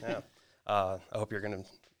Very did. cool. Yeah. I hope you're going to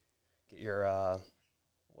get your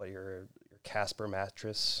Casper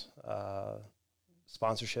mattress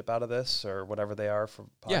sponsorship out of this, or whatever they are for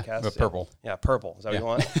podcasts. Yeah, but purple. Yeah, purple. Is that what you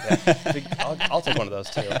want? Yeah. I'll take one of those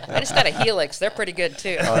too. I just got a Helix. They're pretty good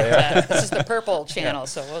too. Oh, yeah. This is the purple channel,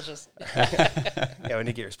 so we'll just. Yeah, we need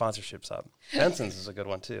to get your sponsorships up. Benson's is a good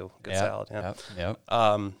one too. Good salad. Yeah. Yep.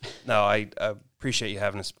 No, I appreciate you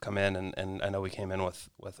having us come in, and I know we came in with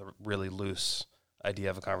a really loose idea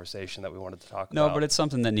of a conversation that we wanted to talk about. No, but it's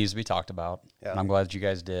something that needs to be talked about. Yeah. And I'm glad you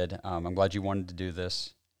guys did. I'm glad you wanted to do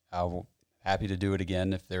this. Happy to do it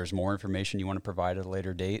again if there's more information you want to provide at a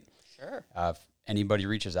later date. Sure. If anybody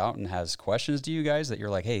reaches out and has questions to you guys that you're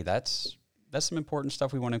like, hey, that's some important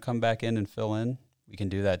stuff we want to come back in and fill in, we can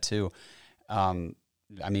do that too. Key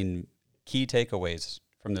takeaways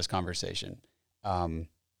from this conversation.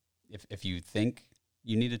 If you think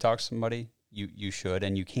you need to talk to somebody, you should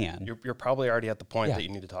and you can. You're probably already at the point that you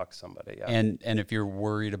need to talk to somebody. Yeah. And if you're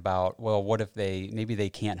worried about, well, what if maybe they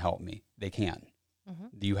can't help me? They can. Mm-hmm.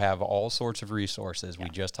 You have all sorts of resources. Yeah.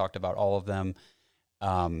 We just talked about all of them.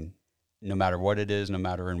 No matter what it is, no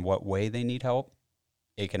matter in what way they need help,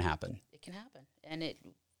 it can happen. It can happen. And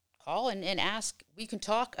call and ask. We can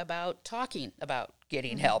talk about talking about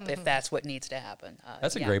getting help if that's what needs to happen.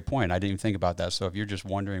 That's a great point. I didn't even think about that. So if you're just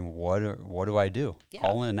wondering, what do I do? Yeah.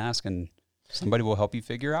 Call in and ask, and somebody will help you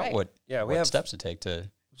figure out what steps to take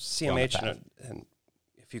to CMH. And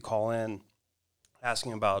if you call in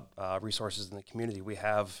asking about resources in the community, we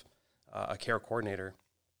have a care coordinator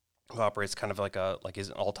who operates kind of like he's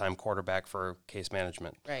an all-time quarterback for case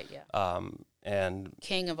management. Right. Yeah. And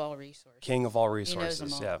king of all resources. King of all resources. He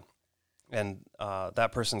knows them all. Yeah. And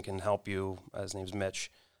that person can help you. His name's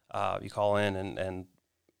Mitch. You call in and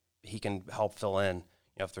he can help fill in.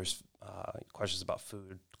 If there's questions about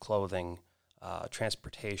food, clothing,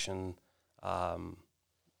 transportation,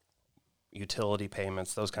 utility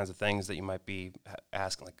payments, those kinds of things that you might be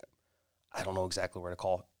asking, like, I don't know exactly where to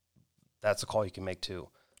call. That's a call you can make too.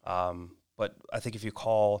 But I think if you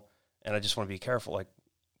call, and I just want to be careful, like,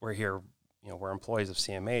 we're here, we're employees of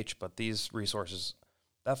CMH, but these resources,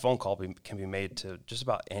 that phone call can be made to just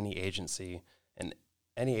about any agency, and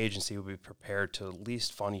any agency will be prepared to at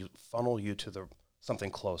least funnel you to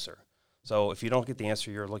something closer. So if you don't get the answer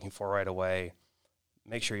you're looking for right away,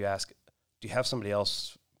 make sure you ask, do you have somebody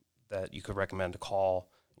else that you could recommend to call?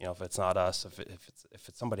 If it's not us, if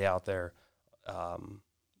it's somebody out there, I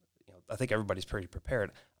think everybody's pretty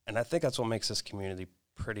prepared. And I think that's what makes this community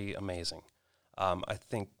pretty amazing. I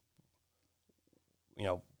think,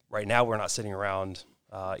 right now we're not sitting around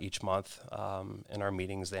each month in our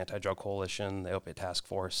meetings, the Anti-Drug Coalition, the Opiate Task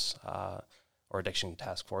Force, or Addiction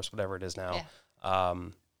Task Force, whatever it is now,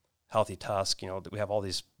 Healthy Tusk. We have all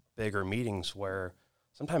these bigger meetings where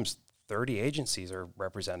sometimes 30 agencies are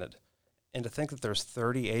represented. And to think that there's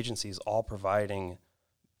 30 agencies all providing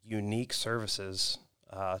unique services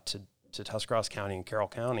to Tuscarawas County and Carroll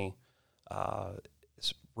County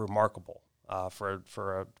is remarkable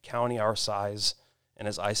for a county our size and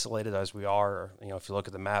as isolated as we are. You know, if you look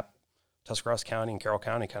at the map, Tuscarawas County and Carroll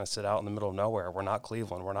County kind of sit out in the middle of nowhere. We're not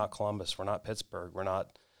Cleveland. We're not Columbus. We're not Pittsburgh. We're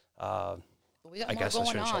not. We got I more guess I going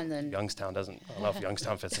shouldn't on than Youngstown doesn't. I don't know if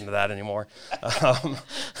Youngstown fits into that anymore.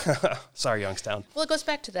 Sorry, Youngstown. Well, it goes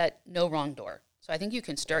back to that no wrong door. So I think you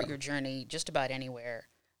can start your journey just about anywhere,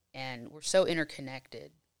 and we're so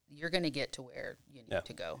interconnected. You're going to get to where you need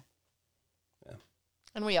to go.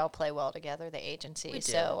 And we all play well together, the agencies. We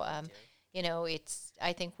do. So, you know,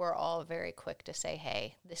 I think we're all very quick to say,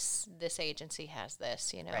 hey, this agency has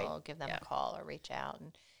this, you know, Right. give them a call or reach out.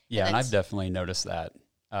 And I've definitely noticed that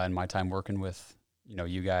in my time working with, you know,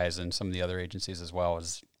 you guys and some of the other agencies as well.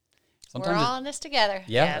 Is we're sometimes all in this together.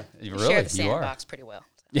 you We really, share the you are. sandbox pretty well.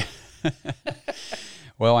 Yeah.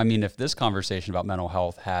 Well, I mean, if this conversation about mental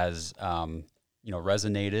health has, you know,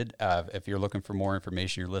 resonated, if you're looking for more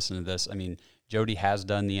information, you're listening to this. I mean, Jody has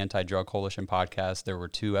done the Anti-Drug Coalition podcast. There were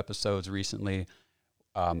 2 episodes recently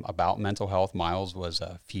about mental health. Miles was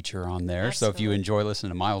a feature on there. Absolutely. So if you enjoy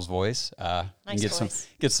listening to Miles' voice, you can Nice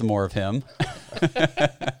get some more of him.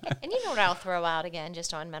 And you know what I'll throw out again,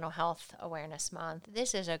 just on Mental Health Awareness Month?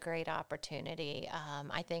 This is a great opportunity.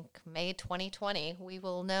 I think May 2020, we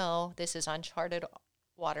will know this is uncharted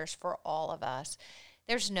waters for all of us.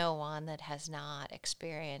 There's no one that has not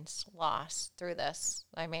experienced loss through this.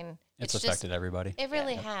 I mean, It's just, affected everybody. it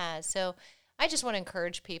really has. So I just want to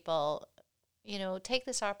encourage people, you know, take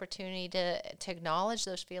this opportunity to acknowledge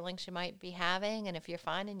those feelings you might be having. And if you're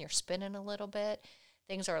finding you're spinning a little bit,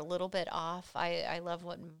 things are a little bit off. I love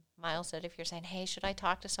what Miles said. If you're saying, hey, should I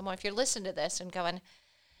talk to someone? If you're listening to this and going,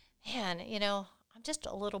 man, you know, I'm just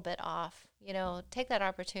a little bit off, you know, take that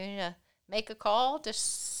opportunity to make a call to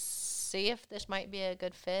see if this might be a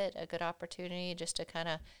good fit, a good opportunity just to kind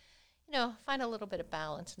of, you know, find a little bit of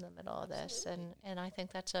balance in the middle of this. And I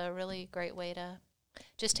think that's a really great way to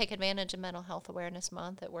just take advantage of Mental Health Awareness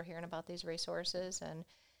Month, that we're hearing about these resources. And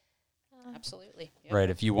Absolutely. Yep. Right.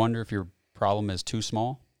 If you wonder if your problem is too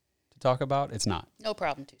small to talk about, it's not. No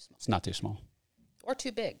problem too small. It's not too small. Or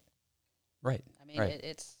too big. Right. I mean, Right.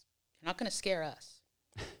 it's you're not going to scare us.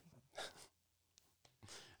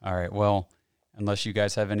 All right. Well, unless you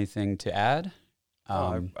guys have anything to add.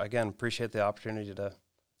 I, again, appreciate the opportunity to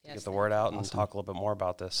Yes, get the word out and Awesome. talk a little bit more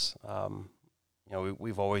about this. You know,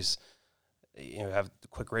 we've always, you know, have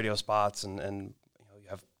quick radio spots and you know, you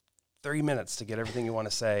have 30 minutes to get everything you want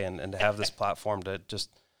to say, and to have this platform to just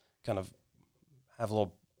kind of have a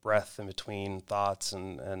little breath in between thoughts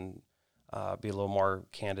and be a little more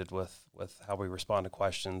candid with how we respond to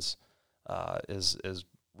questions is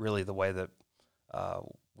really the way that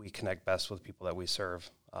we connect best with people that we serve,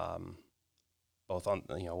 both on,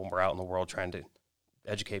 you know, when we're out in the world trying to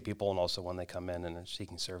educate people and also when they come in and are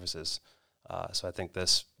seeking services. So I think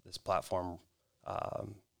this platform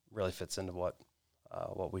really fits into what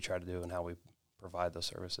we try to do and how we provide those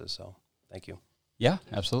services. So thank you. Yeah,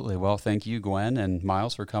 absolutely. Well, thank you, Gwen and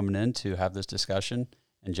Miles, for coming in to have this discussion.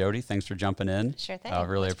 And Jody, thanks for jumping in. sure thing.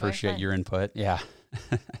 Really It's very appreciate fun. your input. Yeah.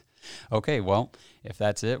 Okay, well, if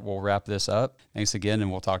that's it, we'll wrap this up. Thanks again,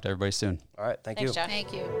 and we'll talk to everybody soon. All right. Thank Thanks, you. Josh.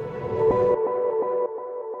 Thank you.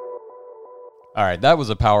 All right, that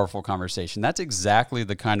was a powerful conversation. That's exactly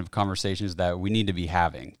the kind of conversations that we need to be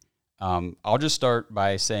having. I'll just start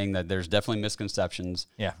by saying that there's definitely misconceptions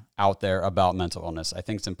out there about mental illness. I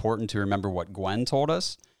think it's important to remember what Gwen told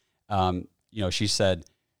us. You know, she said,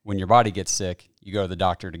 when your body gets sick, you go to the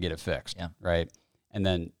doctor to get it fixed, right? And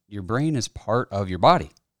then your brain is part of your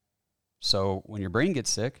body. So when your brain gets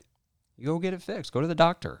sick, you go get it fixed. Go to the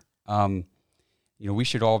doctor. You know, we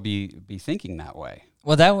should all be thinking that way.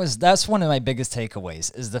 Well, that's one of my biggest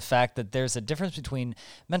takeaways, is the fact that there's a difference between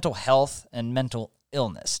mental health and mental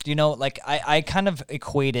illness. You know, like I kind of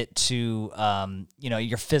equate it to, you know,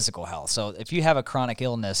 your physical health. So if you have a chronic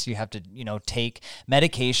illness, you have to, you know, take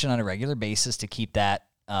medication on a regular basis to keep that,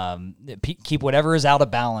 keep whatever is out of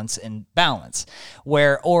balance in balance,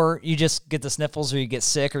 or you just get the sniffles, or you get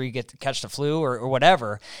sick, or you catch the flu, or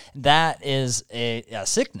whatever. That is a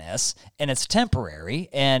sickness, and it's temporary,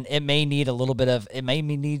 and it may need it may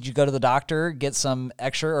need you go to the doctor, get some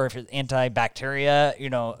extra, or if it's antibacteria, you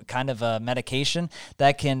know, kind of a medication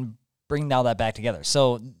that can bring all that back together.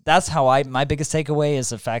 So that's how my biggest takeaway is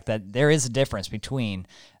the fact that there is a difference between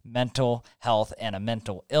mental health and a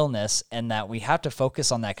mental illness, and that we have to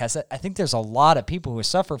focus on that, because I think there's a lot of people who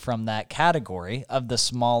suffer from that category of the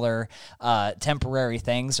smaller temporary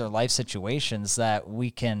things or life situations that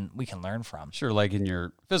we can learn from. Sure, like in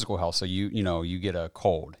your physical health. So you get a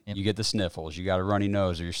cold, you get the sniffles, you got a runny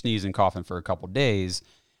nose, or you're sneezing, coughing for a couple days.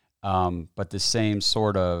 But the same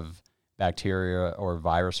sort of bacteria or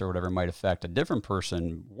virus or whatever might affect a different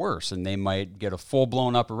person worse, and they might get a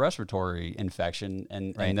full-blown upper respiratory infection,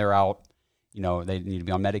 and they're out, they need to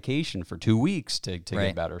be on medication for 2 weeks to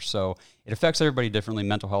get better. So it affects everybody differently.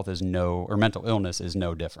 Mental illness is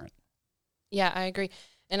no different. Yeah, I agree.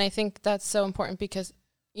 And I think that's so important because,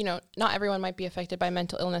 not everyone might be affected by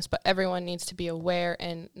mental illness, but everyone needs to be aware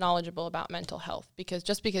and knowledgeable about mental health, because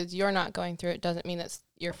just because you're not going through it doesn't mean that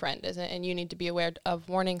your friend isn't, and you need to be aware of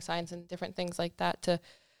warning signs and different things like that to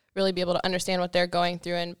really be able to understand what they're going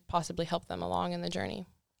through and possibly help them along in the journey.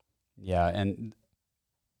 Yeah, and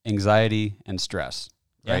anxiety and stress,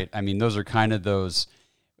 right? I mean, those are kind of those,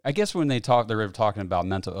 I guess when they're talking about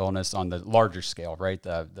mental illness on the larger scale, right?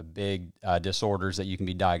 The big disorders that you can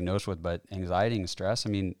be diagnosed with, but anxiety and stress, I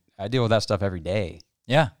mean, I deal with that stuff every day.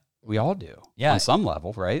 Yeah. We all do. Yeah. On some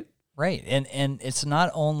level, right? Right. And it's not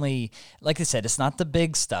only, like I said, it's not the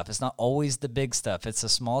big stuff. It's not always the big stuff. It's the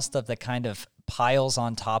small stuff that kind of piles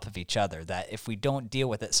on top of each other, that if we don't deal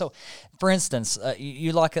with it. So, for instance,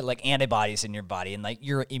 you look at like antibodies in your body and like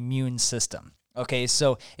your immune system. Okay,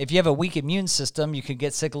 so if you have a weak immune system, you can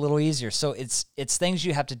get sick a little easier. So it's things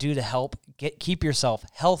you have to do to help keep yourself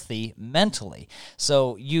healthy mentally.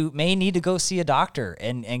 So you may need to go see a doctor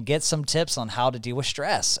and get some tips on how to deal with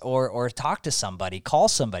stress, or talk to somebody, call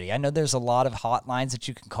somebody. I know there's a lot of hotlines that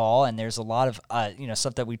you can call, and there's a lot of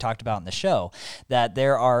stuff that we talked about in the show, that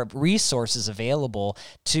there are resources available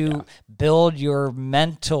to build your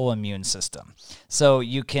mental immune system. So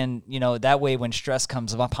you can, that way when stress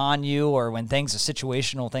comes upon you, or when things are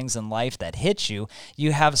situational things in life that hit you,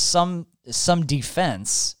 you have some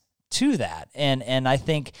defense to that. And I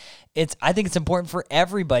think it's important for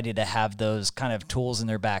everybody to have those kind of tools in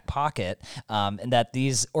their back pocket, and that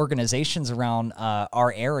these organizations around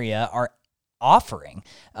our area are offering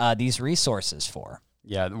these resources for.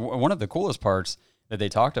 Yeah, one of the coolest parts that they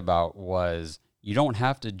talked about was you don't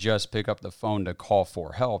have to just pick up the phone to call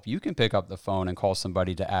for help. You can pick up the phone and call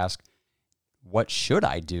somebody to ask, what should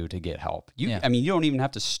I do to get help? I mean, you don't even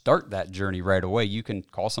have to start that journey right away. You can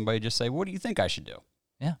call somebody, just say, what do you think I should do?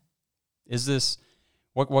 Yeah. Is this,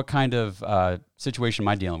 what kind of situation am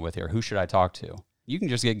I dealing with here? Who should I talk to? You can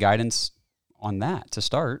just get guidance on that to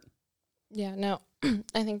start. Yeah, no,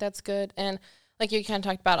 I think that's good. And like you kind of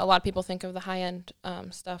talked about, a lot of people think of the high-end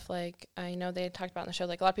stuff. Like I know they talked about in the show,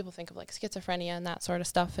 like a lot of people think of like schizophrenia and that sort of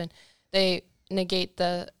stuff, and they negate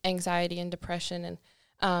the anxiety and depression.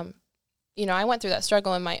 And, I went through that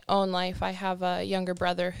struggle in my own life. I have a younger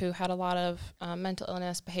brother who had a lot of mental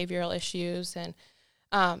illness, behavioral issues, and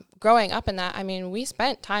growing up in that, I mean, we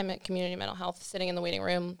spent time at community mental health, sitting in the waiting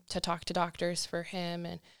room to talk to doctors for him,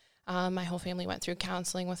 and my whole family went through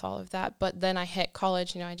counseling with all of that. But then I hit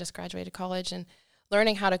college, I just graduated college, and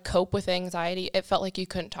learning how to cope with anxiety, it felt like you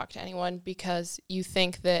couldn't talk to anyone because you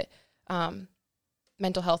think that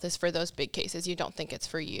mental health is for those big cases. You don't think it's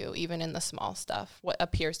for you, even in the small stuff, what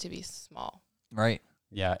appears to be small. Right.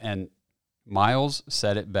 Yeah, and Miles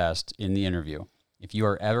said it best in the interview. If you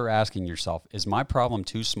are ever asking yourself, is my problem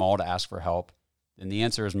too small to ask for help? Then the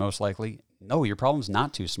answer is most likely, no, your problem's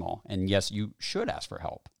not too small. And yes, you should ask for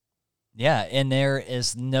help. Yeah, and there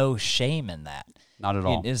is no shame in that. Not at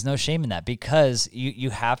all. There's no shame in that, because you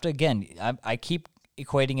have to, again, I keep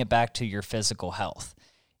equating it back to your physical health.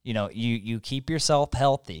 You keep yourself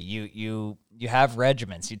healthy. You have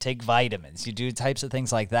regimens. You take vitamins. You do types of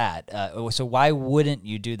things like that. So why wouldn't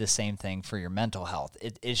you do the same thing for your mental health?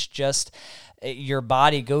 It's just your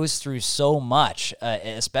body goes through so much,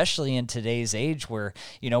 especially in today's age where,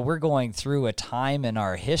 we're going through a time in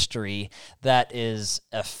our history that is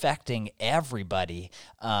affecting everybody,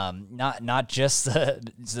 not just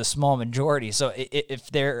the small majority. So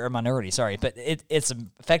if they're a minority, but it's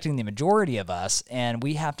affecting the majority of us, and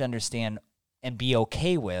we have to understand and be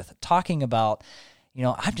okay with talking about,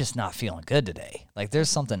 I'm just not feeling good today. Like there's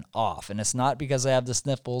something off, and it's not because I have the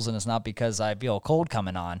sniffles, and it's not because I feel a cold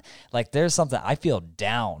coming on. Like there's something, I feel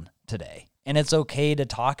down today, and it's okay to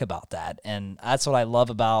talk about that. And that's what I love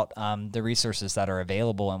about the resources that are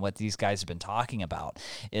available, and what these guys have been talking about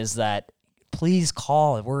is that please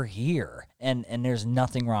call, we're here, and there's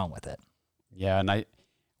nothing wrong with it. Yeah, and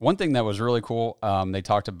One thing that was really cool, they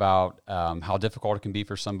talked about how difficult it can be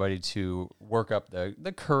for somebody to work up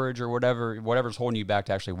the courage or whatever's holding you back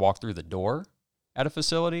to actually walk through the door at a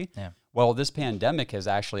facility. Yeah. Well, this pandemic has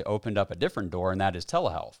actually opened up a different door, and that is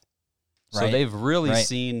telehealth. So Right. they've really Right.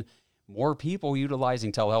 seen more people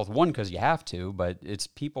utilizing telehealth, one, because you have to, but it's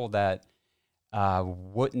people that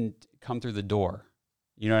wouldn't come through the door,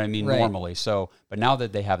 you know what I mean, Right. normally. So, but now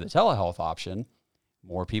that they have the telehealth option,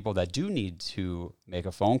 more people that do need to make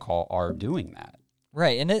a phone call are doing that.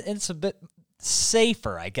 Right, and it's a bit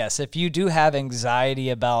safer, I guess. If you do have anxiety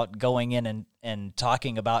about going in and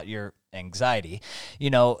talking about your anxiety,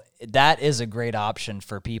 that is a great option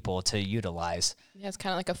for people to utilize. Yeah, it's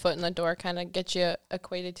kind of like a foot in the door, kind of get you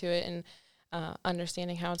acquainted to it and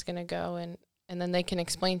understanding how it's going to go. And then they can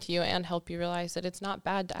explain to you and help you realize that it's not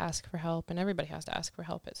bad to ask for help, and everybody has to ask for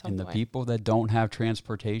help at some And point. the people that don't have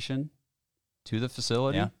transportation to the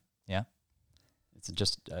facility, Yeah. it's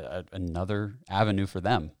just another avenue for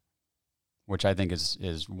them, which I think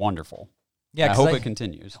is wonderful. Yeah, I 'cause hope it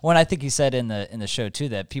continues. Well, and I think you said in the show too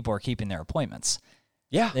that people are keeping their appointments.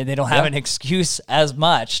 Yeah. They don't have an excuse as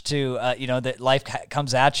much to that life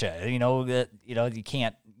comes at you.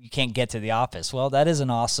 You can't get to the office. Well, that is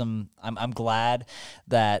an awesome. I'm glad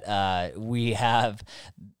that we have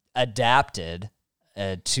adapted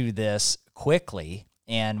to this quickly,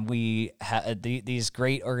 and we these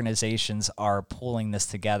great organizations are pulling this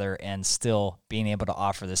together and still being able to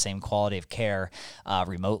offer the same quality of care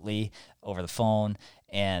remotely over the phone,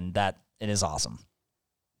 and that it is awesome.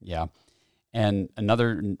 Yeah. And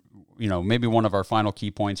another, maybe one of our final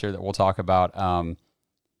key points here that we'll talk about,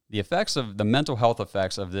 the mental health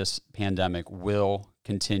effects of this pandemic will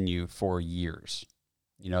continue for years.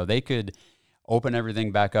 They could open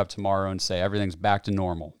everything back up tomorrow and say everything's back to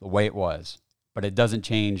normal, the way it was, but it doesn't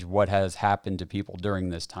change what has happened to people during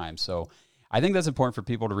this time. So I think that's important for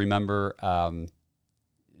people to remember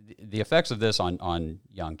the effects of this on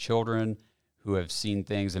young children who have seen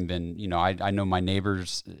things and been, I know my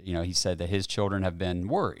neighbors, he said that his children have been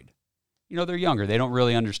worried. They're younger. They don't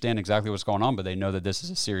really understand exactly what's going on, but they know that this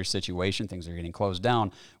is a serious situation. Things are getting closed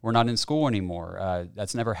down. We're not in school anymore.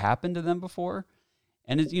 That's never happened to them before.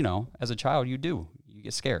 And, as a child, you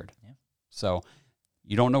get scared. Yeah. So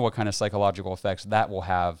you don't know what kind of psychological effects that will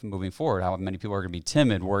have moving forward. How many people are going to be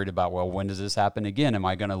timid, worried about, well, when does this happen again? Am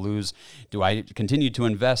I going to lose? Do I continue to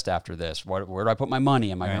invest after this? Where do I put my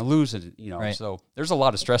money? Am I going to lose it? Right. So there's a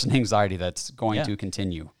lot of stress and anxiety that's going to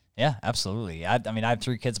continue. Yeah, absolutely. I mean, I have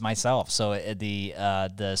 3 kids myself, so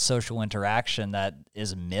the social interaction that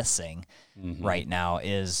is missing right now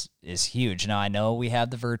is huge. Now, I know we have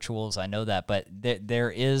the virtuals, I know that, but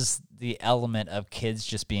there is the element of kids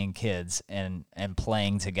just being kids and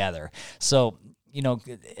playing together. So,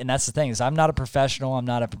 and that's the thing is I'm not a professional.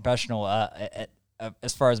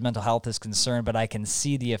 As far as mental health is concerned, but I can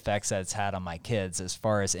see the effects that it's had on my kids as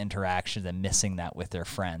far as interactions and missing that with their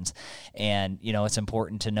friends. And, it's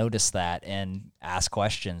important to notice that and ask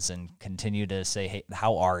questions and continue to say, hey,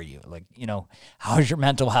 how are you? Like, how's your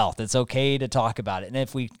mental health? It's okay to talk about it. And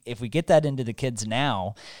if we get that into the kids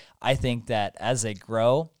now, I think that as they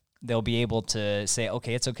grow, they'll be able to say,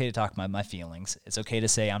 okay, it's okay to talk about my feelings. It's okay to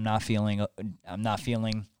say, I'm not feeling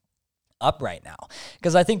up right now.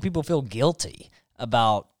 Because I think people feel guilty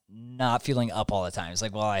about not feeling up all the time. It's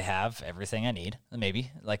like, well, I have everything I need.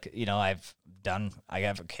 Maybe like, I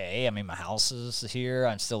have okay. I mean, my house is here.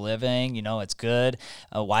 I'm still living, it's good.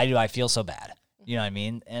 Why do I feel so bad? You know what I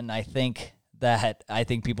mean? And I think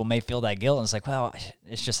people may feel that guilt and it's like, well,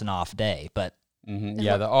 it's just an off day, but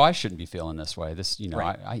yeah. I shouldn't be feeling this way. This,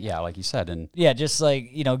 Right. like you said, and yeah, just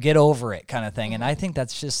like, get over it kind of thing. And I think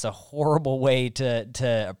that's just a horrible way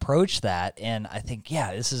to approach that. And I think,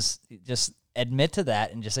 this is just admit to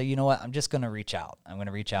that and just say, you know what, I'm just going to reach out. I'm going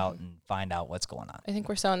to reach out and find out what's going on. I think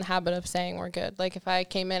we're so in the habit of saying we're good. Like if I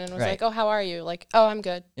came in and was Right. like, oh, how are you? Like, oh, I'm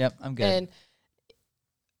good. Yep, I'm good. And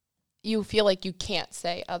you feel like you can't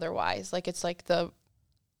say otherwise. Like it's like the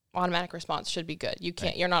automatic response should be good. You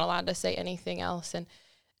can't, You're not allowed to say anything else. And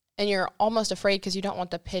you're almost afraid because you don't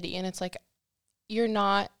want the pity. And it's like, you're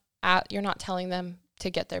not telling them to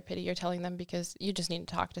get their pity. You're telling them because you just need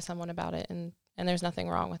to talk to someone about it. And there's nothing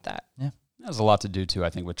wrong with that. Yeah. There's a lot to do too, I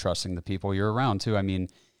think, with trusting the people you're around too. I mean,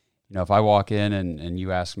 if I walk in and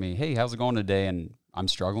you ask me, hey, how's it going today? And I'm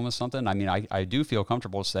struggling with something. I mean, I do feel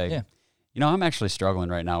comfortable to say, I'm actually struggling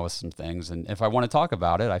right now with some things. And if I want to talk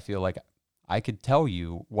about it, I feel like I could tell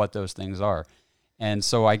you what those things are. And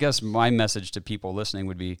so I guess my message to people listening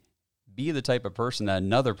would be the type of person that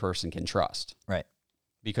another person can trust. Right.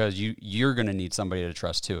 Because you're going to need somebody to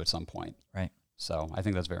trust too at some point. Right. So I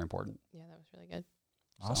think that's very important. Yeah, that was really good.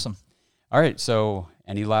 Awesome. All right. So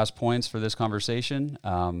any last points for this conversation?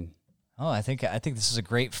 I think this is a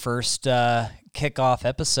great first kickoff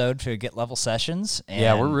episode to Get Level Sessions. And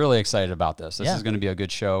yeah, we're really excited about this. This Yeah. is going to be a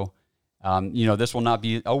good show. This will not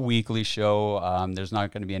be a weekly show. There's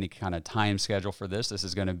not going to be any kind of time schedule for this. This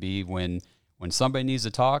is going to be when somebody needs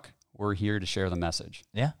to talk, we're here to share the message.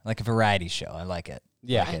 Yeah, like a variety show. I like it.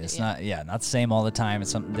 Yeah. Like it. It's not the same all the time. It's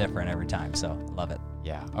something different every time. So love it.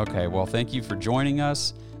 Yeah. Okay. Well, thank you for joining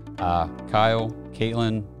us. Kyle,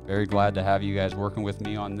 Caitlin, very glad to have you guys working with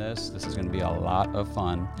me on this. This is going to be a lot of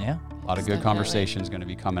fun. Yeah. A lot of good Definitely. conversations going to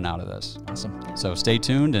be coming out of this. Awesome. So stay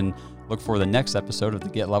tuned and look for the next episode of the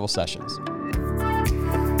Get Level Sessions.